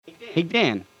Hey,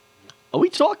 Dan, are we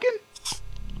talking?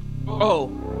 Oh,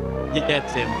 yeah,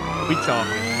 Tim. We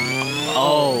talking.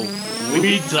 Oh,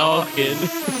 we talking.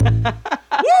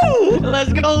 Woo!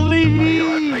 Let's go,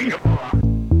 Lee!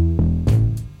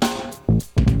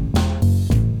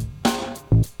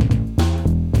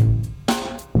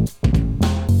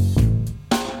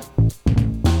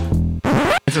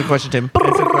 Answer the question, Tim.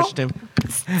 Answer the question, Tim.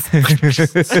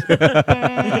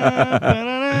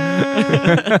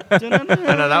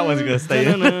 I know that one's gonna stay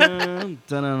in.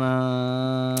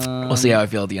 We'll see how I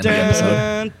feel at the end of the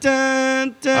episode.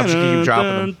 I'm just gonna keep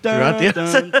dropping them throughout the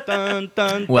episode.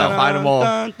 Well, find them all.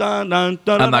 I'm not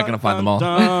going to find them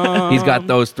all. He's got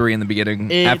those three in the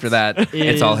beginning. After that,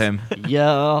 it's all him.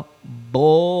 Yeah,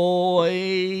 boy.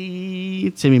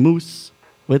 Timmy Moose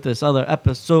with this other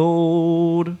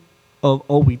episode of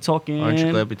Oh We Talking Aren't you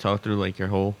glad we talked through like your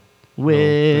whole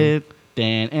with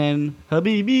Dan and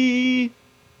Habibi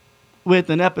with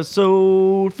an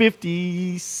episode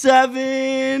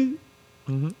 57.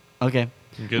 Okay.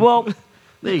 Good. Well,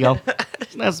 there you go.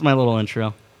 That's my little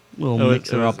intro. Little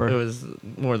mixer-upper. It was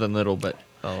more than little, but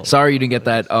Sorry you didn't get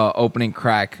that opening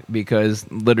crack because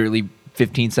literally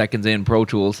 15 seconds in Pro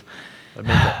Tools. I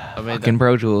made Fucking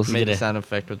Pro Tools. made a sound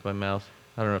effect with my mouth.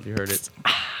 I don't know if you heard it.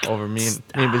 Over me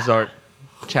and Bizarre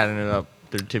chatting it up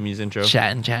through Timmy's intro.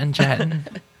 Chatting.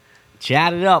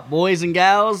 Chat it up, boys and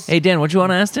gals. Hey, Dan, what you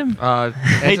want to ask him?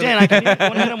 Hey, Dan, I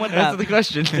want to hit him with Answer that. the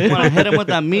question. Want to hit him with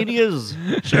that medias?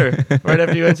 Sure. Right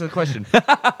after you answer the question.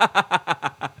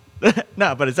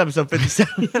 No, but it's episode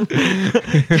 57.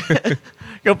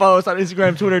 Go follow us on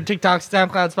Instagram, Twitter, TikTok,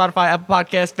 SoundCloud, Spotify, Apple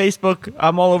Podcasts, Facebook.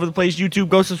 I'm all over the place. YouTube.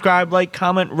 Go subscribe, like,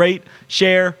 comment, rate,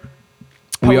 share.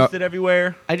 Post it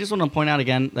everywhere. I just want to point out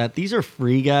again that these are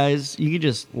free, guys. You can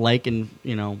just like and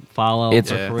follow.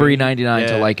 It's for free $99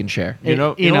 to Yeah. like and share. You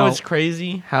know You know- what's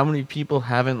crazy? How many people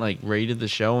haven't like rated the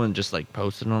show and just like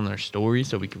posted on their story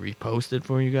so we can repost it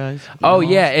for you guys? Oh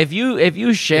yeah, if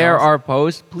you share awesome. our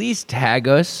post, please tag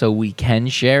us so we can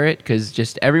share it because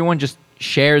just everyone just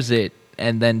shares it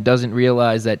and then doesn't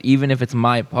realize that even if it's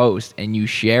my post and you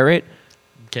share it,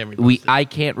 Can't repost it. I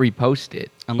can't repost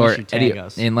it Unless you tag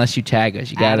us. Unless you tag us,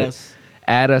 you got Add to us.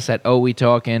 add us at Oh We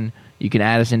Talking. You can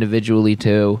add us individually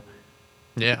too.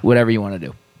 Yeah. Whatever you want to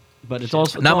do. But it's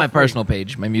also Not all my free. personal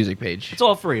page, my music page. It's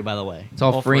all free, by the way. It's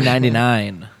all free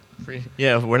 99. Free.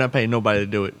 Yeah, we're not paying nobody to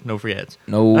do it. No free ads.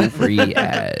 No free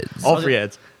ads. All free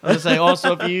ads. I was gonna say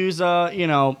also if you use was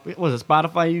it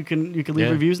Spotify? You can leave Yeah.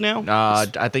 reviews now.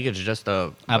 I think it's just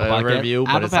a Apple Podcast. review. But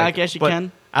Apple it's like- Podcast you but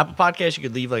can. Apple Podcast you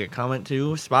could leave like a comment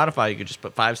too. Spotify you could just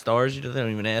put 5 stars. You don't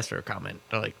even ask for a comment.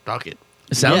 They're like, fuck it.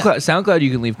 SoundCloud,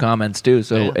 you can leave comments too.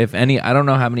 So Yeah. if any, I don't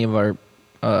know how many of our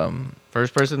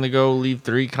First person to go leave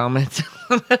 3 comments.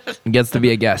 gets to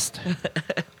be a guest.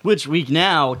 Which we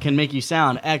now can make you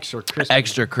sound extra crispy.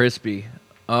 Extra crispy.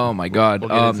 Oh my God. We'll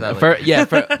get into that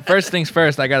later. First things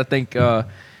first. I got to thank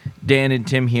Dan and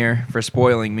Tim here for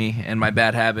spoiling me and my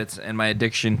bad habits and my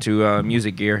addiction to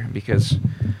music gear because,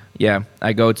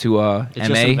 I go to It's just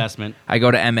an MA. investment. I go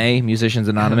to MA, Musicians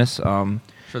Anonymous.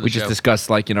 For the We just show. discussed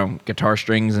guitar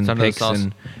strings and It's under the picks sauce.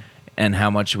 and how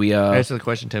much we Answer the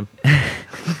question, Tim.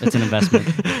 It's an investment.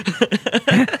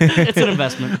 It's an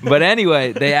investment. But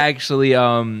anyway, they actually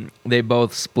they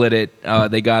both split it.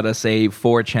 They got us a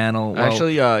 4-channel. Well,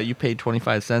 Actually, you paid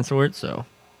 25 cents for it, so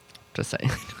just saying.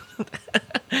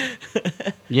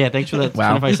 Yeah, thanks for that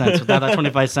Wow. 25 cents. Without that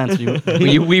 25 cents,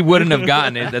 we wouldn't have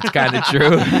gotten it. That's kind of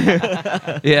true.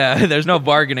 Yeah, there's no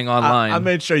bargaining online. I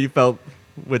made sure you felt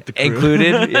with the crew.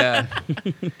 Included, yeah,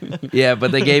 yeah.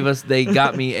 But they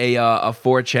got me a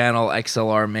 4-channel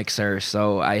XLR mixer,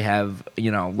 so I have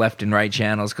left and right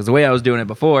channels. Because the way I was doing it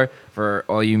before, for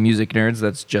all you music nerds,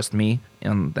 that's just me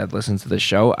and that listens to this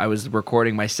show. I was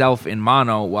recording myself in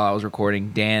mono while I was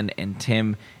recording Dan and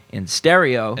Tim in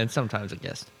stereo, And sometimes a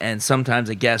guest. and sometimes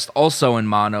a guest also in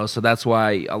mono. So that's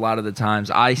why a lot of the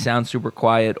times I sound super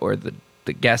quiet or the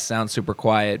guest sounds super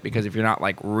quiet, because if you're not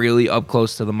really up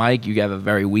close to the mic, you have a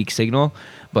very weak signal.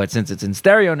 But since it's in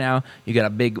stereo now, you got a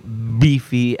big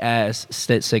beefy ass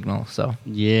signal. So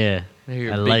yeah, Hear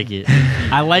your I big, like it.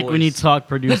 I like when you voice. talk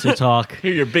producer talk.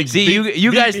 Hear your big. see,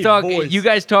 you guys talk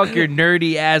your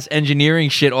nerdy ass engineering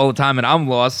shit all the time, and I'm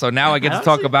lost. So now I get to talk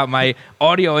Honestly- about my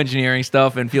audio engineering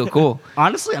stuff and feel cool.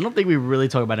 Honestly, I don't think we really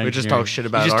talk about We engineering. just talk shit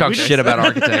about. You just talk architects. shit about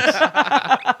architects.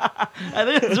 I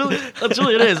think that's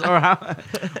really it is,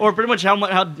 or pretty much how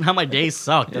my days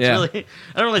suck. That's Yeah. really.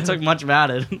 I don't really talk much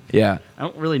about it. Yeah. I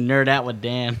don't really nerd out with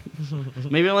Dan.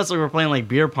 Maybe unless we're playing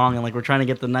beer pong and we're trying to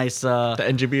get the nice. The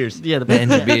engine beers. Yeah, The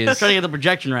engine beers. trying to get the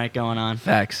projection rack going on.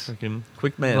 Facts. Fucking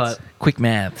quick maths. But Quick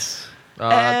maths.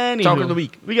 Anywho, Talk of the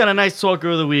week. We got a nice talker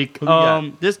of the week. Who we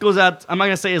got? This goes out. I'm not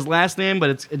gonna say his last name, but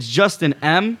it's Justin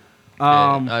M.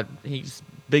 He's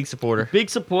big supporter. Big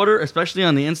supporter, especially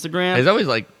on the Instagram. He's always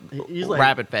like He's like-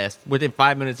 rapid fast within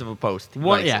 5 minutes of a post. He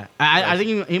Well, likes yeah, it. I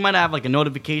think he might have like a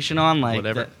notification on, like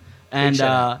Whatever. And Big shout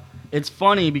out. it's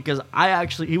funny because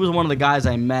he was one of the guys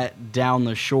I met down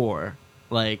the shore,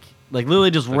 like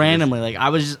literally just Look at randomly. Like I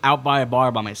was just out by a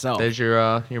bar by myself. There's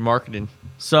your marketing.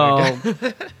 So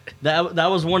that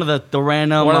was one of the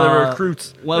random One of the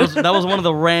recruits. that was one of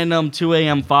the random 2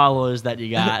 a.m. followers that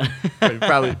you got. He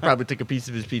probably took a piece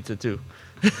of his pizza too.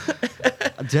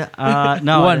 No, I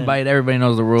One didn't. bite, everybody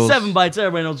knows the rules. 7 bites.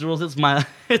 Everybody knows the rules.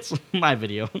 It's my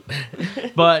video.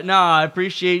 But no, I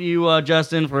appreciate you,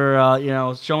 Justin, for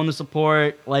showing the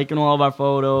support, liking all of our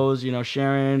photos,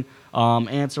 sharing,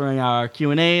 answering our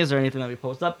Q&As or anything that we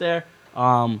post up there. We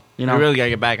really gotta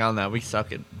get back on that. We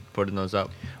suck at putting those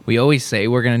up. We always say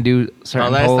we're gonna do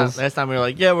certain polls. Last time we were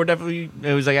like, yeah, we're definitely.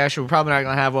 It was like, actually, we're probably not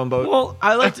gonna have one, but Well,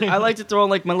 I like to throw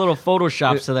like my little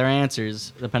photoshops to their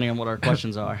answers, depending on what our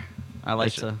questions are. I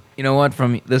like to. You know what?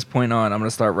 From this point on, I'm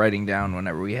gonna start writing down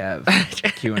whenever we have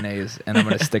Q&As, and I'm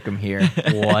gonna stick them here.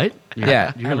 What?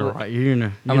 Yeah, You're gonna write. You're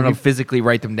gonna. I'm gonna physically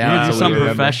write them You're gonna down. do so we something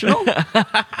remember. professional.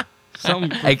 Some.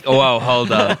 Like, whoa,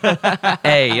 hold up.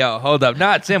 Hey, yo, hold up.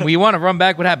 Nah, Tim, we want to run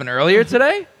back what happened earlier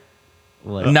today?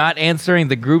 What? Not answering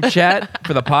the group chat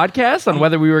for the podcast on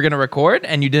whether we were going to record,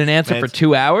 and you didn't answer for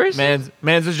 2 hours? Mans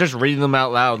was just reading them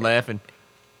out loud, laughing.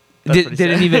 That's what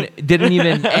he said. Didn't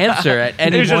even answer at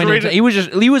any was just point. reading-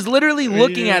 He was literally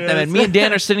looking at them, and me and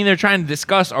Dan are sitting there trying to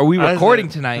discuss: are we I was recording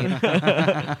like-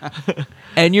 tonight?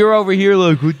 And you're over here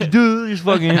like, what you do? Just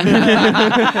fucking.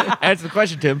 Answer the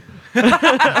question, Tim. No,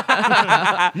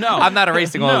 I'm not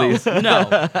erasing all these.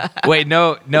 No, Wait,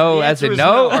 no, The as answer in is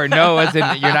no, no. or no as in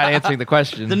you're not answering the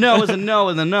question. the no is a no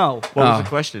and the no. What was Oh. the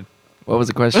question? What was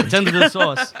the question? Send to the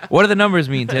source. What do the numbers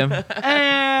mean, Tim?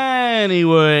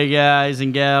 Anyway, guys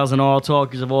and gals and all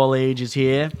talkers of all ages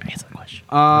here. Answer the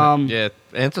question. Yeah,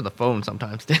 answer the phone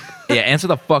sometimes, Tim. Yeah, answer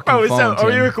the fucking Oh, phone. are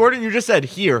you Tim. recording? You just said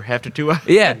here after 2 hours.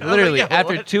 Yeah, I was literally. like, yeah,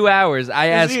 After what? 2 hours, I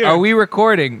asked, here. "Are we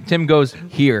recording?" Tim goes,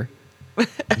 "Here."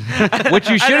 What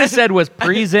you should have said was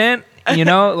present. You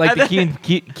know, like the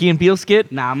Key and Peele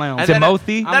skit. Nah, my own. And then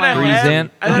Timothy, I'm a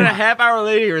present. And then a half hour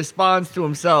later, he responds to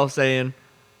himself saying,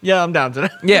 "Yeah, I'm down today."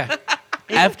 Yeah.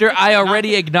 After I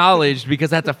already acknowledged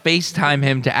because I had to FaceTime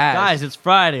him to ask. Guys, it's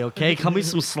Friday, okay? Cut me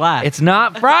some slack. It's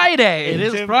not Friday. It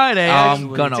is Tim- Friday. I'm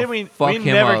actually. gonna Tim, we fuck him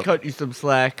never up. cut you some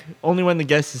slack. Only when the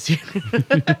guest is here.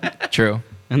 True.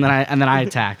 And then I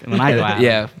attack, and then I go out.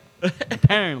 Yeah.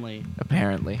 Apparently,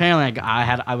 Apparently.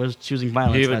 I was choosing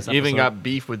violence. You last even episode. got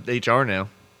beef with HR now.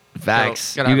 Facts.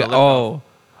 So, gotta You have got- a lift oh.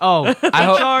 Oh, I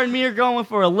hope- HR and me are going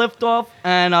for a liftoff,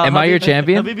 and Am I your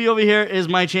champion? Habibi over here is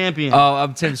my champion. Oh,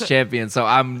 I'm Tim's champion, so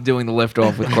I'm doing the lift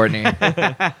off with Courtney.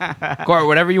 Court,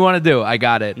 whatever you want to do, I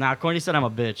got it. Nah, Courtney said I'm a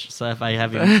bitch, so if I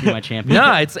have you be my champion,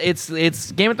 No,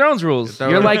 it's Game of Thrones rules. Throw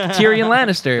You're it- like Tyrion Throw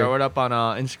Lannister. it up on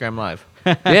Instagram Live.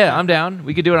 Yeah, I'm down.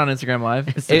 We could do it on Instagram Live.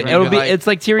 Instagram It'll be. Live. It's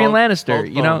like Tyrion Both- Lannister. both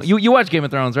You know, phones. you watch Game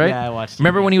of Thrones, right? Yeah, I watched.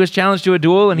 Remember when he was challenged to a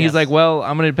duel and he's Yes. like, "Well,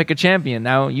 I'm gonna pick a champion.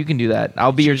 Now you can do that.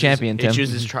 I'll be your champion, He Tim."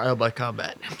 chooses trial by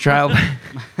combat. Trial.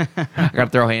 I gotta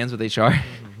throw hands with HR.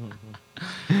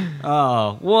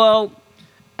 Oh well.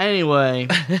 Anyway,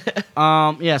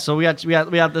 yeah. So we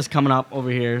got this coming up over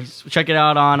here. Check it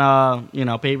out on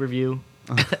pay-per-view,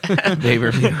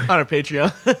 Pay-per-view. on our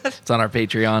Patreon. It's on our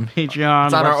Patreon. Patreon.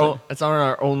 It's on our website. it's on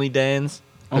our Only Dans.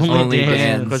 Only Dans.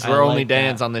 Dans. Because I we're only like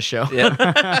Dans that. on this show. Yeah.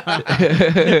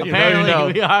 Apparently,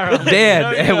 know. we are.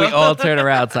 Dan, and we all turn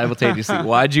around simultaneously.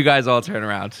 Why'd you guys all turn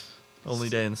around? Only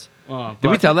Dans. Oh,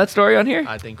 Did we tell that story on here?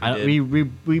 I think we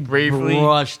did. we Briefly.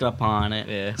 brushed upon it.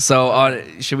 Yeah. So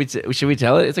should we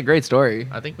tell it? It's a great story.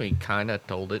 I think we kind of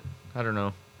told it. I don't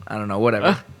know. I don't know.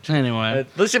 Whatever. Anyway,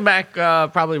 Listen back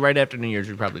probably right after New Year's.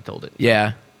 We probably told it.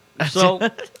 Yeah. so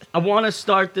I want to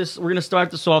start this. We're gonna start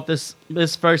this off this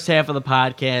first half of the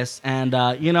podcast, and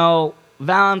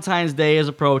Valentine's Day is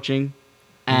approaching,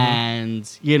 and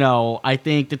I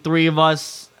think the three of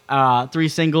us, three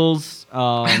singles,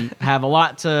 have a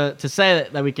lot to say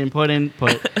that we can put into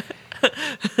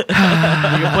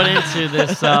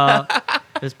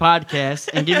this podcast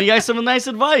and give you guys some nice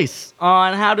advice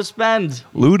on how to spend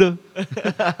Luda.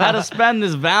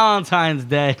 this Valentine's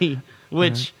Day,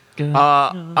 which.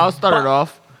 I'll start it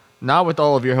off. Not with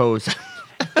all of your hoes.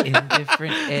 In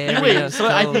different areas. Wait,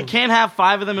 so you can't have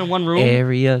 5 of them in one room?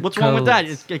 Area What's wrong with that?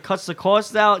 codes. It cuts the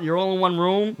cost out. You're all in one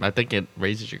room. I think it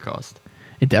raises your cost.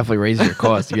 It definitely raises your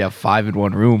cost if you have 5 in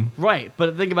one room. Right,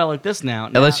 but think about it like this now.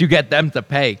 Unless you get them to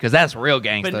pay, because that's real But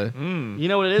gangsta. you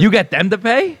know what it is? You get them to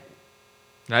pay?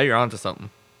 Now you're onto something.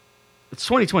 It's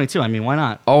 2022. I mean, why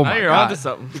not? Oh Now my you're god. onto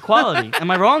something. Equality.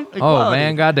 Am I wrong? Oh Equality.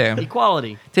 man, goddamn.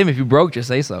 Equality. Tim, if you broke, just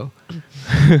say so.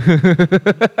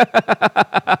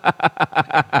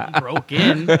 Broke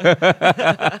in.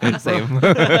 Same.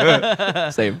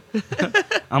 Same.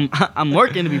 I'm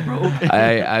working to be broke.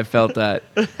 I felt that.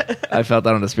 I felt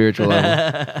that on a spiritual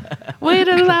level. Wait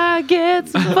till I get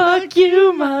some fuck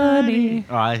you money.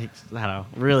 Oh, I had a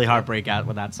really heartbreak out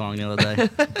with that song the other day.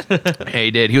 Hey,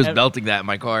 he did. He was belting that in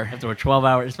my car. After a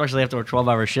 12-hour, especially after a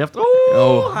 12-hour shift. Ooh,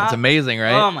 Oh, hot. it's amazing,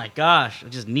 right? Oh my gosh, I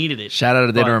just needed it. Shout out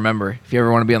to Didn't But- Remember. If you ever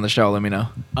want to be on the show, let me know.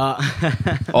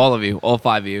 All of you, all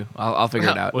 5 of you. I'll figure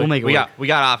it out. We'll make it we work. got we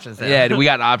got options there. Yeah, we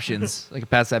got options. I can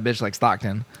pass that bitch like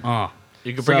Stockton. Oh,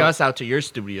 You can bring So- us out to your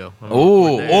studio.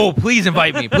 Oh, please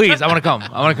invite me. Please. I want to come.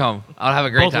 I'll have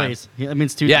a great both time. ways. Yeah, that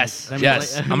means two. Yes, things. That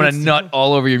means yes. like- I'm going to nut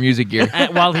all over your music gear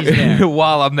while he's there.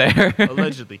 while I'm there.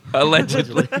 Allegedly.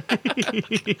 Allegedly.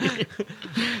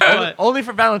 But Only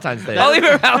for Valentine's Day. Only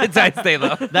for Valentine's Day,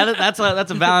 though. that's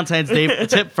a Valentine's Day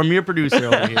tip from your producer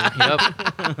over here.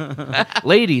 Yep.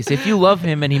 Ladies, if you love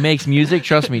him and he makes music,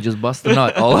 trust me, just bust the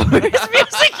nut all over his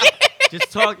music.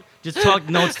 Just talk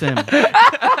notes to him.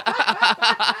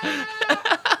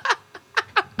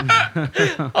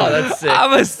 Oh, that's sick.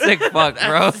 I'm a sick fuck,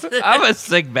 bro. I'm a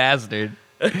sick bastard.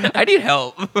 I need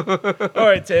help. All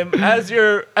right, Tim. As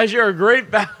you're a great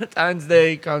Valentine's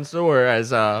Day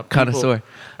connoisseur, Connoisseur.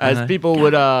 as Uh-huh. people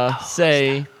would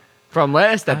say from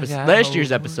last got year's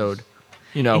hoes episode,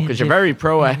 because you're very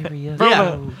pro.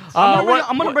 Yeah.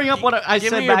 I'm gonna bring up what I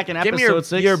said back in give me episode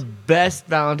 6. Your best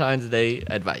Valentine's Day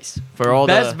advice for all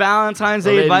Best the Valentine's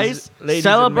Day ladies- advice: ladies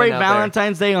and celebrate men out there.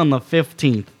 Valentine's Day on the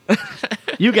 15th.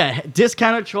 You get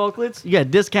discounted chocolates, you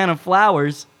get discounted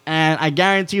flowers, and I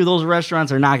guarantee you those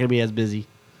restaurants are not going to be as busy.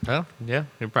 Well, yeah,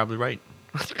 you're probably right.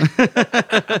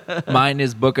 Mine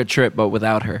is book a trip, but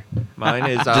without her. Mine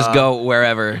is Just go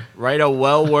wherever. write a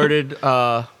well-worded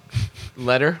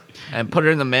letter and put it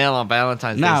in the mail on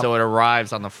Valentine's Day, Now- so it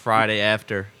arrives on the Friday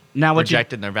after. Now what you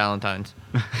Rejecting their Valentines.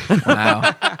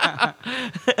 Wow.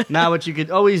 now what you could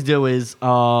always do is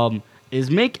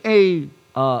make a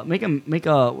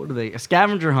a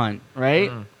scavenger hunt, right?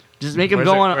 Just make them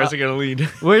go on. Where's it gonna lead?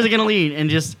 Where's it gonna lead? And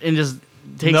just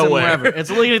take them Nowhere. wherever. It's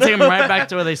literally gonna take them right back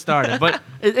to where they started. But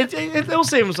it'll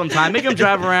save them some time. Make them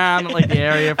drive around like the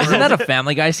area. For Isn't that a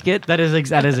Family Guy skit? that is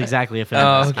exactly a film.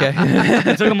 Oh, okay.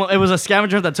 It was a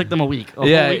scavenger hunt that took them a week. A whole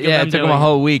Yeah, week of yeah. them It took him a doing-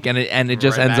 whole week, and it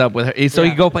just Right ends back. up with her. So Yeah.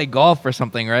 he go play golf or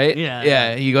something, right? Yeah,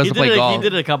 Yeah. He goes to play golf. He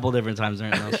did it a couple different times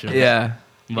during those shows. Yeah.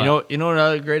 But- You know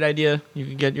another great idea you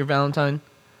could get your Valentine?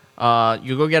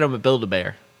 You go get them a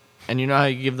Build-A-Bear. And you know how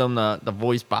you give them the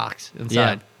voice box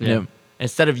inside? Yeah. Yeah.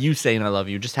 Instead of you saying I love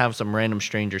you, just have some random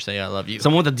stranger say I love you.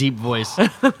 Someone with a deep voice.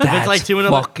 That's like two in a-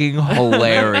 fucking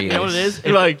hilarious. You know what it is?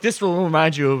 You're like, this will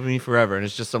remind you of me forever. And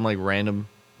it's just some like random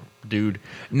dude.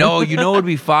 No, you know what would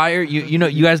be fire? You know,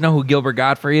 you guys know who Gilbert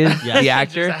Godfrey is? Yes. The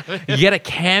actor? You get a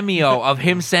cameo of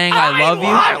him saying I love you.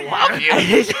 I love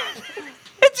you.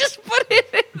 Just put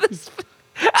it in the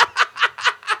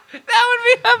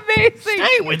That would be amazing.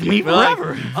 Stay with me Like,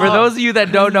 forever. For those of you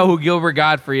that don't know who Gilbert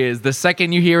Godfrey is, the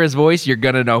second you hear his voice, you're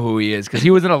gonna know who he is because he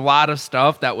was in a lot of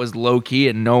stuff that was low key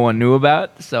and no one knew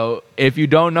about. So if you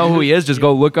don't know who he is, just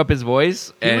go look up his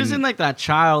voice. He And was in like that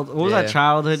child. What was Yeah. that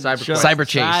childhood Cyber show? Quest. Cyber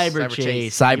Chase. Cyber Cyber Chase.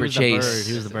 Chase. Cyber He was the Chase. bird.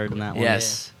 He was the bird in that one.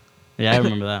 yes, Yeah, I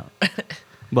remember that.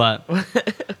 But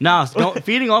no,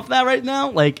 feeding off that right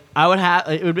now, like I would have.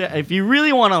 It would be, if you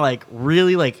really want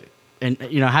to and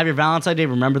have your Valentine's Day.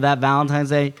 Remember that Valentine's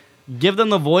Day. Give them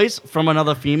the voice from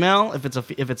another female if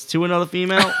it's to another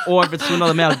female or if it's to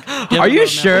another male. give Are them you another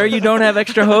sure male. you don't have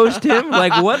extra hoes, Tim?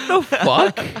 Like what the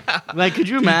fuck? Like, could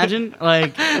you imagine?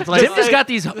 Like, it's like Tim just got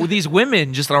these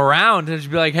women just around and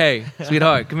just be like, "Hey,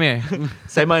 sweetheart, come here.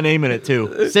 Say my name in it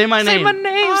too. say my name.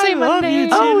 name. Say my name."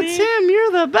 Oh, Tim,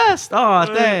 you're the best. Oh,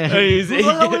 thanks. Easy. Who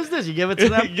the hell is this? You give it to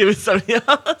them? Give it to somebody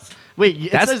else. Wait,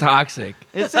 it That's says, toxic.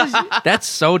 it says That's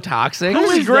so toxic. Who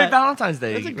This is is a great that? Valentine's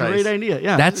Day. that's a guys. great idea.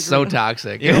 Yeah, That's so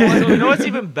toxic. You know what's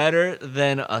even better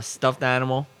than a stuffed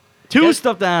animal? two Get-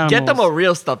 stuffed animals. Get them a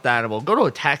real stuffed animal. Go to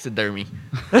a taxidermy.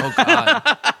 Oh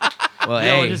God. Well,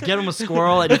 Yo, hey, just get them a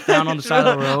squirrel that you found on the side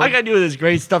of the road. I got you with this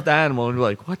great stuffed animal, and you're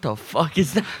like, what the fuck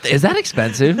is that thing? is that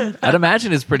expensive? I'd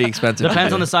imagine it's pretty expensive.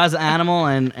 Depends on the size of the animal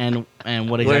and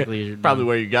what exactly you're Probably doing.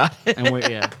 where you got it. And where,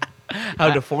 yeah. How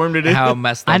deformed it is. how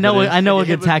messed up. I know it is. I know a If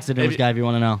you good hit- taxidermist if- guy if you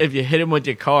want to know. If you hit him with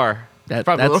your car,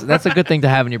 probably- That's a good thing to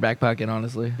have in your back pocket.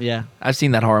 Honestly, Yeah. I've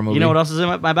seen that horror movie. You know what else is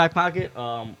in my back pocket?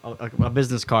 A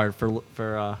business card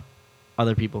for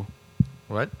other people.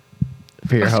 What?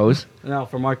 for your hose? No,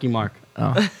 for Marky Mark.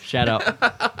 Oh, Shout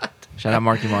out. Shout out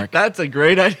Marky Mark. That's a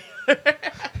great idea.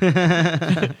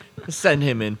 Send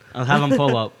him in. I'll have him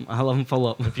pull up.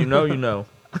 If you know, you know.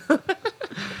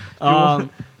 But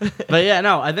yeah,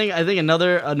 no, I think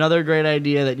another great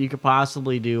idea that you could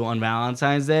possibly do on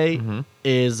Valentine's Day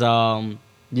is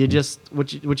you just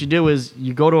what you do is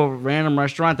you go to a random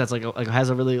restaurant that's like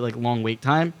has a really like long wait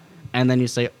time, and then you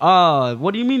say, "Oh,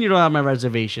 what do you mean you don't have my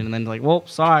reservation?" And then like, "Well,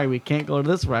 sorry, we can't go to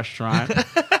this restaurant."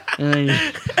 And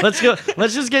then let's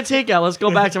just get takeout. Let's go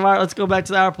back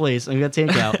to our place and get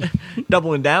takeout.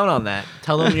 Doubling down on that.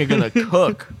 Tell them you're gonna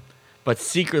cook, but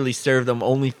secretly serve them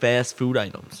only fast food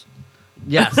items.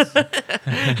 Yes.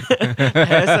 Pass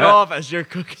it off as you're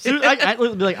cooking. I be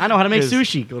like, I know how to make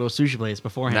sushi. Go to a sushi place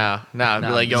beforehand. No. Be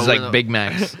like, yo, It's like Big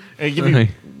Macs.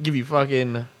 give you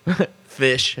fucking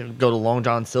fish and go to Long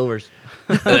John Silver's.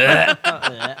 Why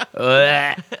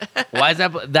is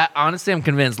that? Honestly, I'm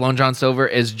convinced Long John Silver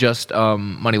is just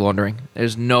money laundering.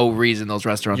 There's no reason those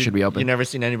restaurants should be open. You've never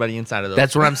seen anybody inside of those.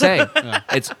 That's what I'm saying.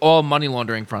 It's all money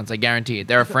laundering fronts. I guarantee it.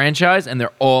 They're a franchise, and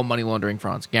they're all money laundering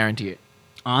fronts. Guarantee it.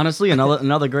 Honestly,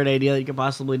 another great idea that you could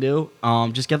possibly do.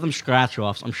 Just get them scratch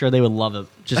offs. I'm sure they would love it.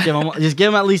 Just give them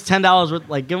at least $10 worth.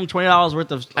 Like give them $20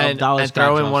 worth of dollars. And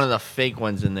throw in one of the fake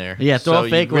ones in there. Yeah, throw a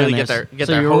fake one in there. Get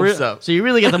their hopes up. So you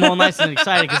really get them all nice and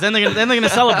excited because then they're gonna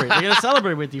celebrate. They're gonna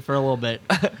celebrate with you for a little bit.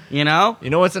 You know?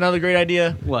 You know what's another great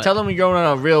idea? What? Tell them you're going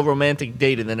on a real romantic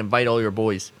date and then invite all your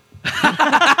boys.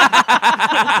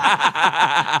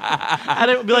 I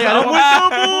don't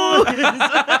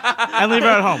and leave her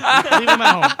at home. Leave them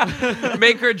at home.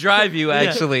 Make her drive you,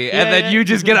 actually, and then you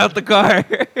just get out the car.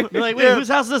 You're like, wait, whose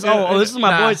house is this? Oh, this is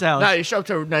my boy's house. Nah, you show up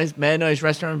to a nice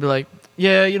restaurant and be like,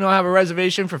 yeah, I have a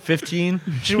reservation for 15.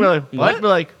 She'll be like, what? Be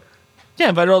like, yeah,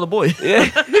 invite all the boys.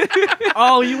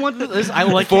 Oh, you want this? I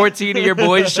like 14 of your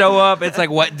boys show up. It's like,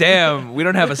 what? Damn, we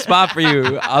don't have a spot for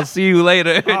you. I'll see you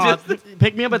later.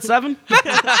 Pick me up at 7.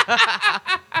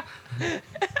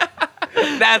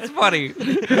 That's funny.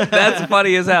 That's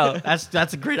funny as hell.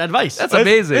 That's a great advice. That's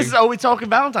amazing. This is all we talking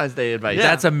Valentine's Day advice. Yeah.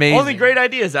 That's amazing. Only great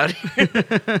ideas out here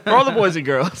for all the boys and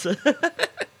girls.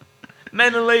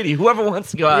 Men and lady, whoever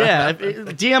wants to go out. Yeah,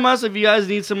 DM us if you guys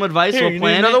need some advice. Here, We'll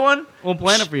plan another it. one? We'll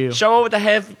plan it for you. Show up with a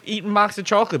half-eaten box of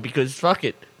chocolate because fuck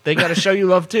it. They got to show you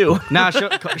love too. Nah, show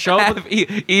up with,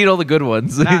 eat all the good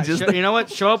ones. you know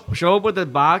what? Show up with the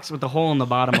box with the hole in the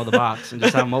bottom of the box and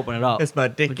just have them open it up. It's my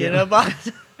dick in a box.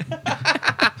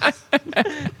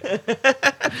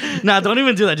 Nah, don't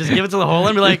even do that. Just give it to the hole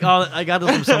and be like, oh, I got this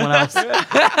from someone else.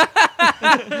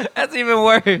 That's even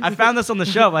worse. I found this on the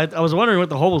shelf. I was wondering what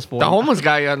the hole was for. The homeless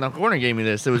guy on the corner gave me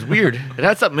this. It was weird. It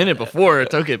had something in it before I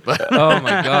took it, but Oh my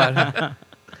god.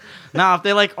 Now, if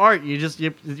they like art, you'd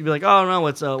be like, oh no,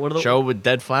 what are the show with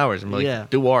dead flowers. I'm like, Yeah.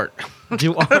 do art.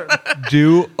 do art?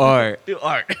 Do art. Do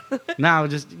art. Now,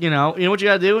 just you know what you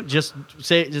gotta do? Just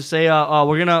say,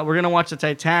 we're gonna watch the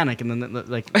Titanic, and then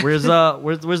like, where's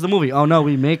the movie? Oh no,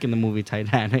 we making the movie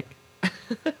Titanic.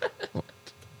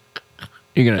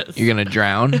 You're gonna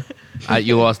drown.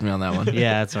 You lost me on that one.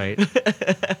 Yeah, that's right.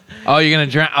 Oh, you're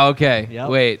gonna drown. Okay. Yep.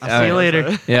 Wait. I'll see you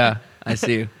later. Yeah, I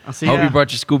see you. I'll see Hope ya. you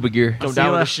brought your scuba gear. Go see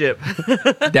down you with the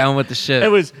later. ship. Down with the shit. It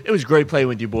was great playing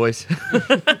with you boys.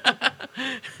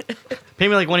 Pay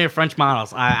me like one of your French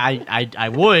models. I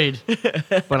would,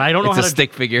 but I don't know It's how a to.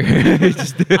 stick figure.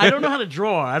 I don't know how to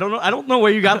draw. I don't know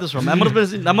where you got this from. That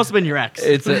must have been your ex.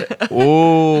 It's a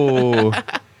oh.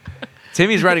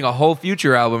 Timmy's writing a whole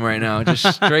Future album right now,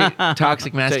 just straight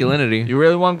toxic masculinity. You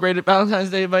really want great Valentine's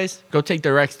Day advice? Go take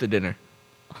their ex to dinner.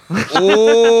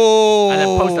 Oh. And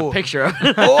then post a picture of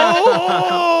it.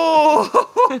 Oh.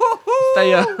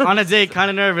 Stay up. On a date, kind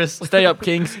of nervous. Stay up,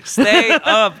 kings. Stay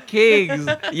up, kings.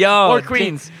 Yo. Or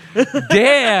queens.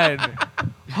 Dan.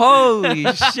 Holy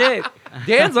shit.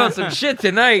 Dan's on some shit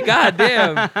tonight. God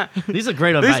damn. These are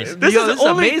great advice. This Yo, is this is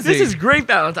only. amazing. This is great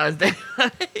Valentine's Day.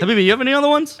 Habibi, you have any other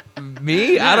ones?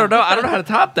 Me? I don't know. I don't know how to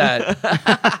top that.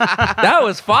 That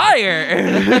was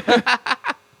fire.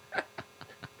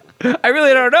 I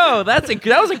really don't know. That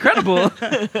was incredible.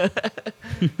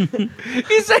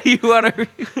 He said you want to.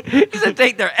 He said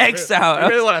take their ex out. I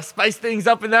really want to spice things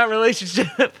up in that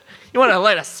relationship. You want to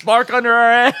light a spark under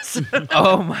our ass?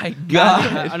 Oh my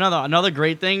god. Another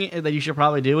great thing that you should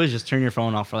probably do is just turn your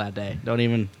phone off for that day. Don't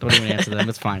even answer them.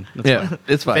 It's fine. It's Yeah, fine.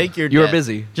 it's fine. Fake your You were death.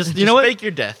 busy. Just you know what? Fake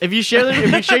your death. If you share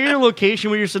your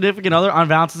location with your significant other on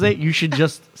Valentine's Day, you should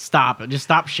just stop it. Just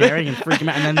stop sharing and freak them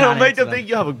out, and then It'll not make answer them think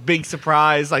you have a big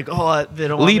surprise. Like, oh, they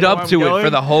don't want me Lead to know up where to I'm it going. for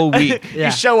the whole week. Yeah.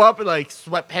 You show up in like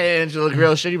sweatpants, you look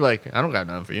real shitty. You're like, I don't got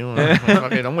nothing for you.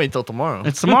 Okay, don't wait till tomorrow.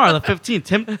 It's tomorrow, the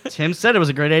 15th. Tim said it was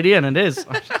a great idea, and it is.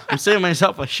 I'm saving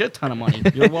myself a shit ton of money.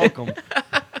 You're welcome.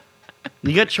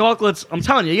 You get chocolates. I'm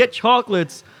telling you, you get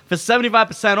chocolates for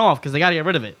 75% off because they got to get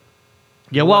rid of it.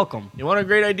 You're welcome. You want a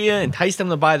great idea? Entice them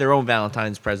to buy their own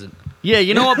Valentine's present. Yeah,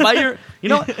 you know what?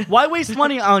 Why waste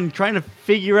money on trying to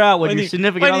figure out what your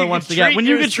significant other wants to get when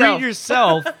you can treat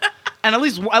yourself? And at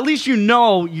least you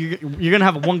know you're gonna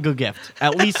have one good gift.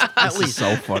 At least. This is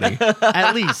so funny.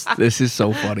 At least. This is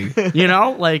so funny. You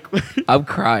know, like. I'm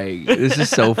crying. This is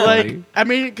so funny. Like, I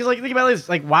mean, because think about this.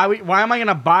 Like, why am I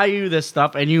gonna buy you this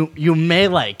stuff and you may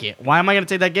like it? Why am I gonna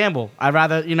take that gamble? I'd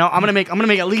rather, I'm gonna make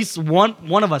at least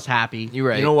one of us happy. You're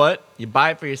right. You know what? You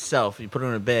buy it for yourself. You put it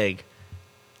in a bag.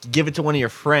 Give it to one of your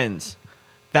friends.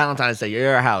 Valentine's Day, you're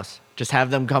at your house. Just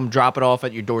have them come drop it off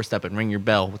at your doorstep and ring your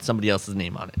bell with somebody else's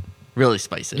name on it. Really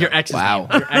spice it Your up. ex's Wow.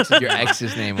 name. Your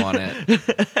ex's name on it.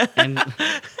 And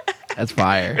That's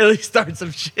fire. Really start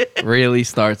some shit. Really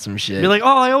start some shit. be like,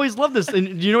 oh, I always love this.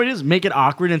 And you know what it is? Make it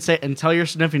awkward and tell your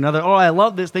significant other, oh, I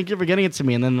love this. Thank you for getting it to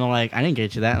me. And then they're like, I didn't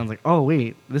get you that. And I was like, oh,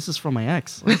 wait, this is from my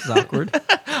ex. This is awkward.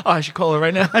 Oh, I should call her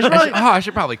right now. I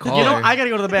should probably call You know, her. I got to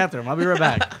go to the bathroom. I'll be right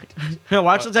back.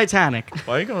 Watch the Titanic.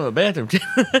 Why are you going to the bathroom?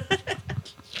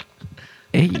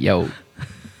 Hey, yo.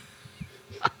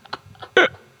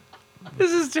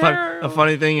 This is A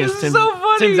funny thing is, This is so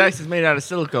funny. Tim's ex is made out of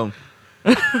silicone.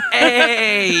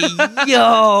 Hey,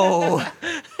 yo.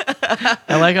 I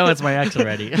like how it's my ex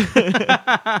already. You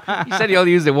said you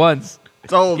only used it once.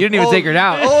 It's old. You didn't even take her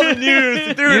out. Old news.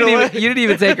 You didn't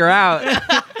even take her out.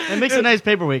 It makes a nice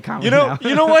paperweight comic. You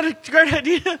know what? It's a great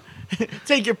idea.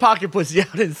 Take your pocket pussy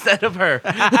out instead of her.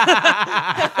 A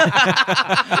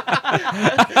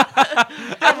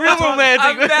real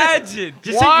romantic. Imagine.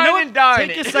 Just Wine and dine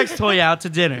take it. your sex toy out to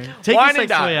dinner. Take Wine your and sex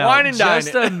dine. toy out. Wine and dine.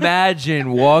 Just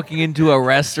imagine walking into a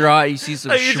restaurant, you see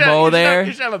some Like, you schmo should there.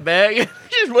 You should have a bag.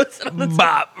 Just what's on the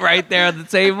Bop, right there on the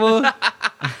table.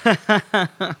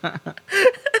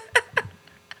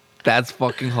 That's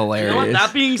fucking hilarious. You know what?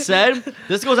 That being said,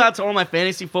 this goes out to all my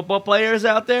fantasy football players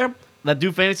out there that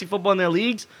do fantasy football in their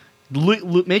leagues.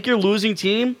 Make your losing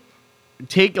team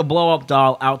take a blow-up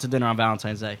doll out to dinner on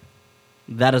Valentine's Day.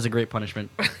 That is a great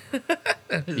punishment.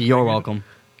 You're welcome.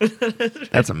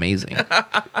 That's amazing.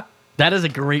 That is a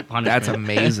great punishment. That's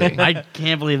amazing. I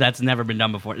can't believe that's never been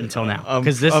done before until now.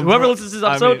 Because I'm whoever pro- listens to this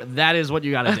episode, I mean- that is what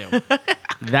you got to do.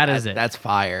 That is it. That's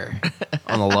fire.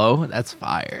 On the low, that's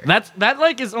fire. That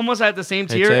like is almost at the same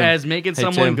Hey, tier Tim. as making Hey,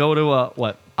 someone Tim. go to a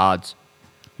what? odds?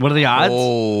 What are the odds?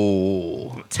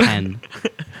 Oh, 10.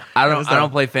 I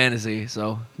don't play fantasy,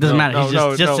 so. Doesn't matter.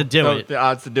 He's just to do it. The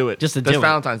odds to do it. Just to That's do it.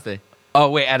 Valentine's Day. Oh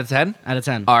wait, out of 10. Out of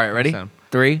 10. All right, ready? 10.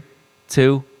 3,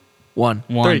 2, 1.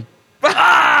 1. 3.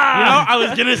 You know, I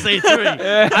was gonna say 3.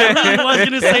 I really was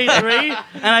gonna say 3,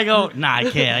 and I go, nah, I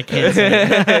can't say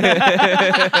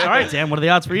it. All right, Dan. What are the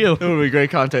odds for you? That would be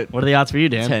great content. What are the odds for you,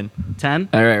 Dan? 10. 10.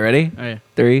 All right, ready? All right.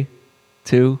 3,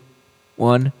 2,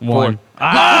 1. 1.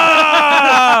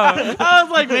 I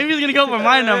was like, maybe he's gonna go for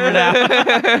my number now. All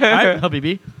right,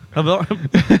 Habibi.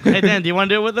 Hey, Dan, do you want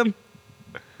to do it with him?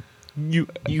 You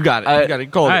got it. You got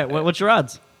it. Call All it. right. What's your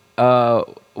odds?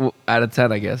 Out of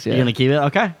 10, I guess. Yeah. You're gonna keep it?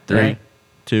 Okay. 3, All right.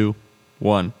 2,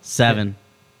 1. 7.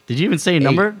 Did you even say a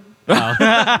number? Oh.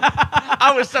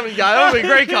 I was telling you guys. That would be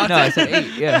great content. No, I said 8.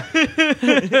 Yeah.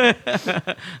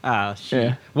 Oh, shit.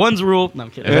 Yeah. One's rule. No, I'm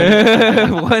kidding.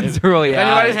 One's really If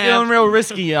anybody's have- feeling real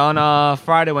risky on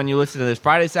Friday when you listen to this,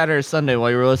 Friday, Saturday, or Sunday while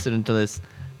you're listening to this,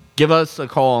 give us a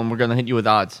call and we're going to hit you with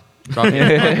odds. So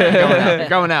you're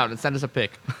going out and send us a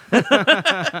pic.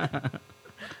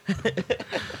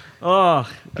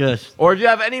 Oh, good. Or if you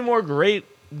have any more great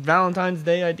Valentine's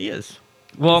Day ideas.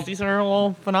 Well, These are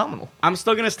all phenomenal. I'm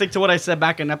still gonna stick to what I said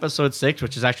back in episode 6,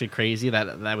 which is actually crazy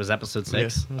that was episode 6 Yeah, it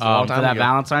was a long time for that ago.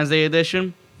 Valentine's Day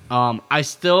edition. I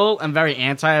still am very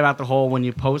anti about the whole when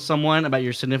you post someone about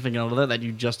your significant other that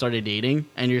you just started dating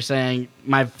and you're saying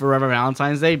my forever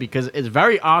Valentine's Day, because it's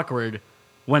very awkward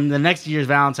when the next year's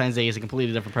Valentine's Day is a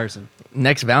completely different person.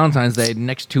 Next Valentine's Day,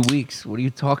 next 2 weeks. What are you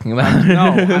talking about? No,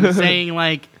 I'm saying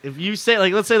like if you say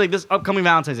like let's say like this upcoming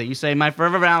Valentine's Day, you say my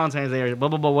forever Valentine's Day or blah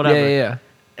blah blah whatever. Yeah.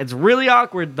 It's really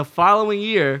awkward the following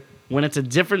year when it's a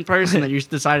different person that you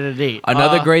decided to date.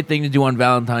 Another great thing to do on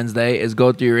Valentine's Day is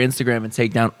go through your Instagram and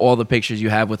take down all the pictures you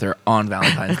have with her on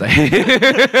Valentine's Day.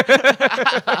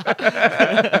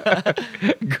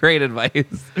 Great advice.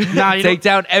 Nah, you Take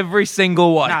don't- down every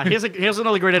single one. Nah, here's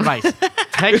another great advice.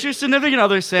 Text your significant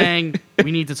other saying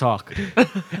we need to talk,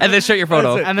 And then shut your phone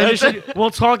off. and then we'll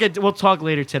talk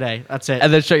later today. That's it.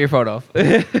 And then shut your phone off.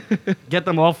 Get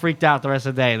them all freaked out the rest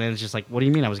of the day, and then it's just like, what do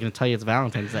you mean? I was going to tell you it's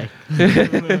Valentine's Day.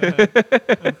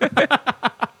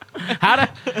 How to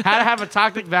have a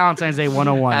toxic Valentine's Day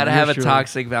 101. How to have a Yours truly.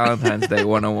 toxic Valentine's Day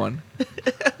 101.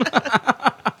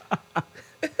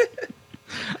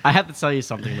 I have to tell you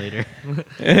something later.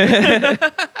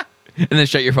 And then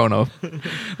shut your phone off.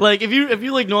 Like if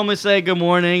you like normally say good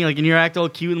morning, like and you're acting all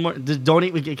cute in the morning, just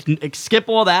don't skip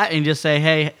all that and just say,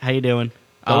 hey, how you doing?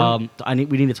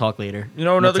 We need to talk later. You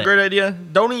know another That's great idea?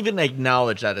 Don't even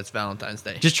acknowledge that it's Valentine's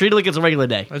Day. Just treat it like it's a regular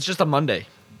day. It's just a Monday.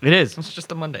 It is. It's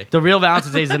just a Monday. The real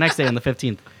Valentine's Day is the next day on the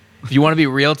 15th. If you want to be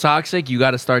real toxic, you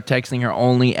got to start texting her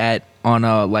only on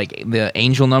like the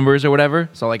angel numbers or whatever.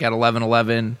 So like at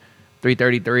 11:11,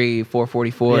 3:33,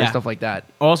 4:44, Yeah. stuff like that.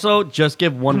 Also, just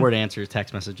give one-word answers,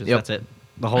 text messages. Yep. That's it.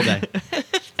 The whole day.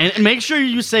 And make sure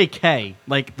you say K,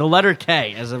 like the letter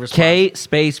K as a response. K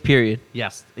space period.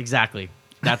 Yes, exactly.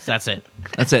 That's it.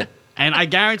 That's it. And I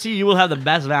guarantee you will have the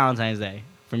best Valentine's Day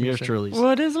from yours truly.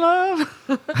 What is love?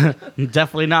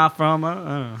 Definitely not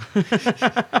from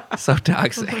So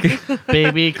toxic.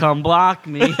 baby, come block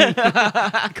me.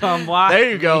 Come block.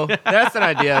 There you go. That's an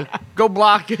idea. Go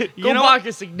block it. Go You know block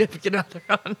your significant other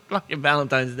on fucking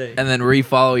Valentine's Day. And then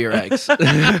refollow your ex.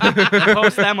 And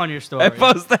post them on your story. I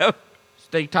post them.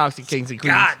 Stay toxic, kings and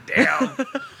queens. God damn.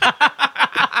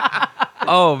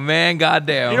 Oh man,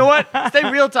 goddamn. You know what? Stay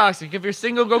real toxic. If you're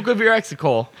single, go give your ex a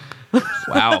call.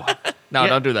 Wow. No, Yeah.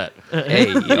 don't do that. Hey,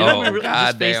 You know, yo,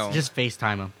 goddamn. just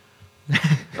FaceTime him.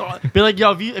 Be like,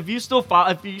 yo, if you still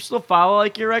follow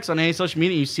like your ex on any social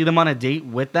media, you see them on a date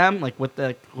with them, like with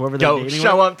the whoever they're Go, dating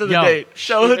show with, up to the yo, date.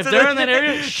 Show up if to they're the in that date.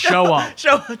 area, show up.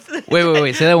 Show up to the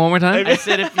Wait. Say that one more time. I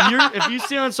said if you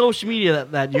see on social media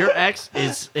that your ex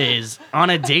is on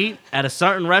a date at a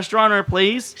certain restaurant or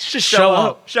place, Just show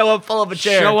up. Show up full of a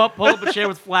chair. Show up, pull up a chair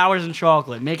with flowers and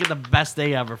chocolate. Make it the best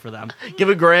day ever for them. Give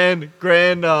a grand.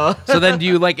 So then do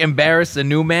you like embarrass the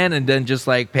new man and then just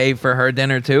like pay for her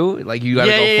dinner too? Like you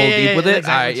gotta go full deep with it?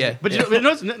 Exactly. All right, yeah. But you know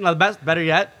what's the best, better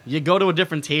yet? You go to a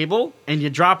different table and you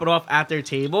drop it off at their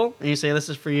table and you say, this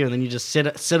is for you. And then you just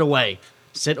sit away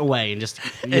and just,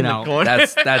 you In know. the corner.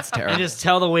 That's terrible. And just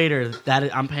tell the waiter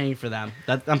that I'm paying for them.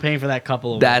 That I'm paying for that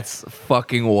couple. That's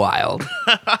fucking wild.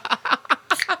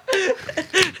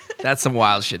 That's some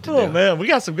wild shit to Oh do. man, we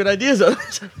got some good ideas on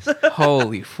this.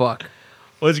 Holy fuck.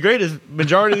 What's great is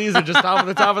majority of these are just off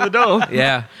the top of the dome.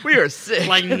 Yeah. We are sick.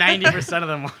 like 90% of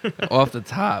them are. Off the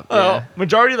top. Well, Yeah.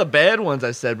 majority of the bad ones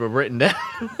I said were written down.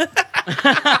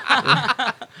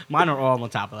 Mine are all on the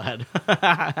top of the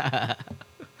head.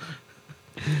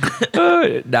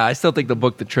 Nah, I still think the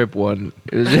book the trip one.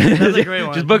 That's a great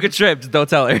one. Just book a trip. Just don't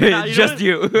tell her. Nah, you know Just what?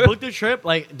 you. Book the trip.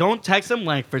 Like, don't text them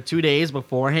like for 2 days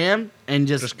beforehand and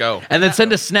just go. And then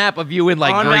send a snap of you in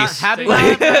like On Greece. Happy You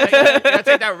gotta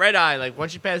take that red eye. Like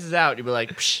once she passes out, you'll be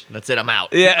like, Psh, "That's it, I'm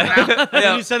out." Yeah. And then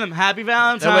Yeah. you send them Happy They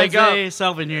Valentine's wake up. Day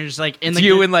self, and you're just like in It's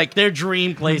you in, like- their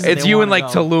dream place. It's they you in wanna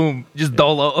like go. Tulum, just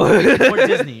dolo. or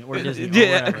Disney, or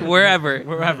Yeah, wherever.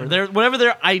 wherever. They're whatever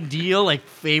their ideal like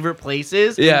favorite place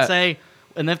is. Yeah. And say,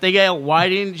 and if they get, why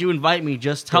didn't you invite me?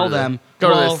 Just tell Go to the- them. go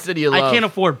to the well, city of I love." can't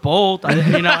afford both.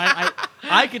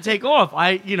 I could take off.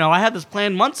 I had this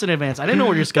planned months in advance. I didn't know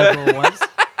what your schedule was.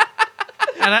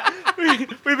 And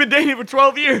We've been dating for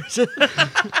 12 years.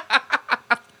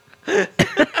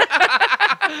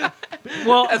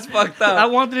 well, That's fucked up. I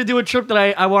wanted to do a trip that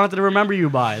I wanted to remember you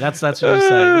by. That's what I'm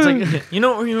saying. It's like,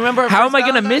 You remember? our How first am I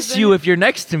gonna Valentine's miss Day? you if you're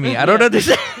next to me? I don't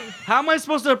understand. how am I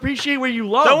supposed to appreciate where you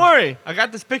love? Don't worry, I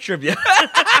got this picture of you.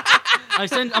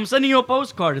 I'm sending you a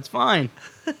postcard. It's fine.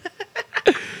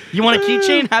 You want a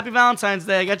keychain? Happy Valentine's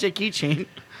Day. I got you a keychain.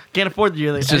 Can't afford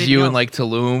you. It's just you in like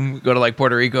Tulum. Go to like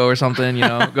Puerto Rico or something. You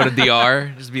know, go to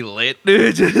DR. Just be lit.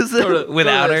 Just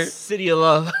without Go to her. the City of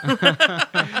Love.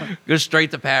 Go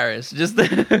straight to Paris. Just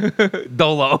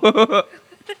dolo.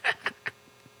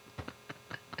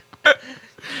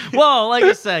 Well, like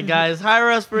I said, guys, hire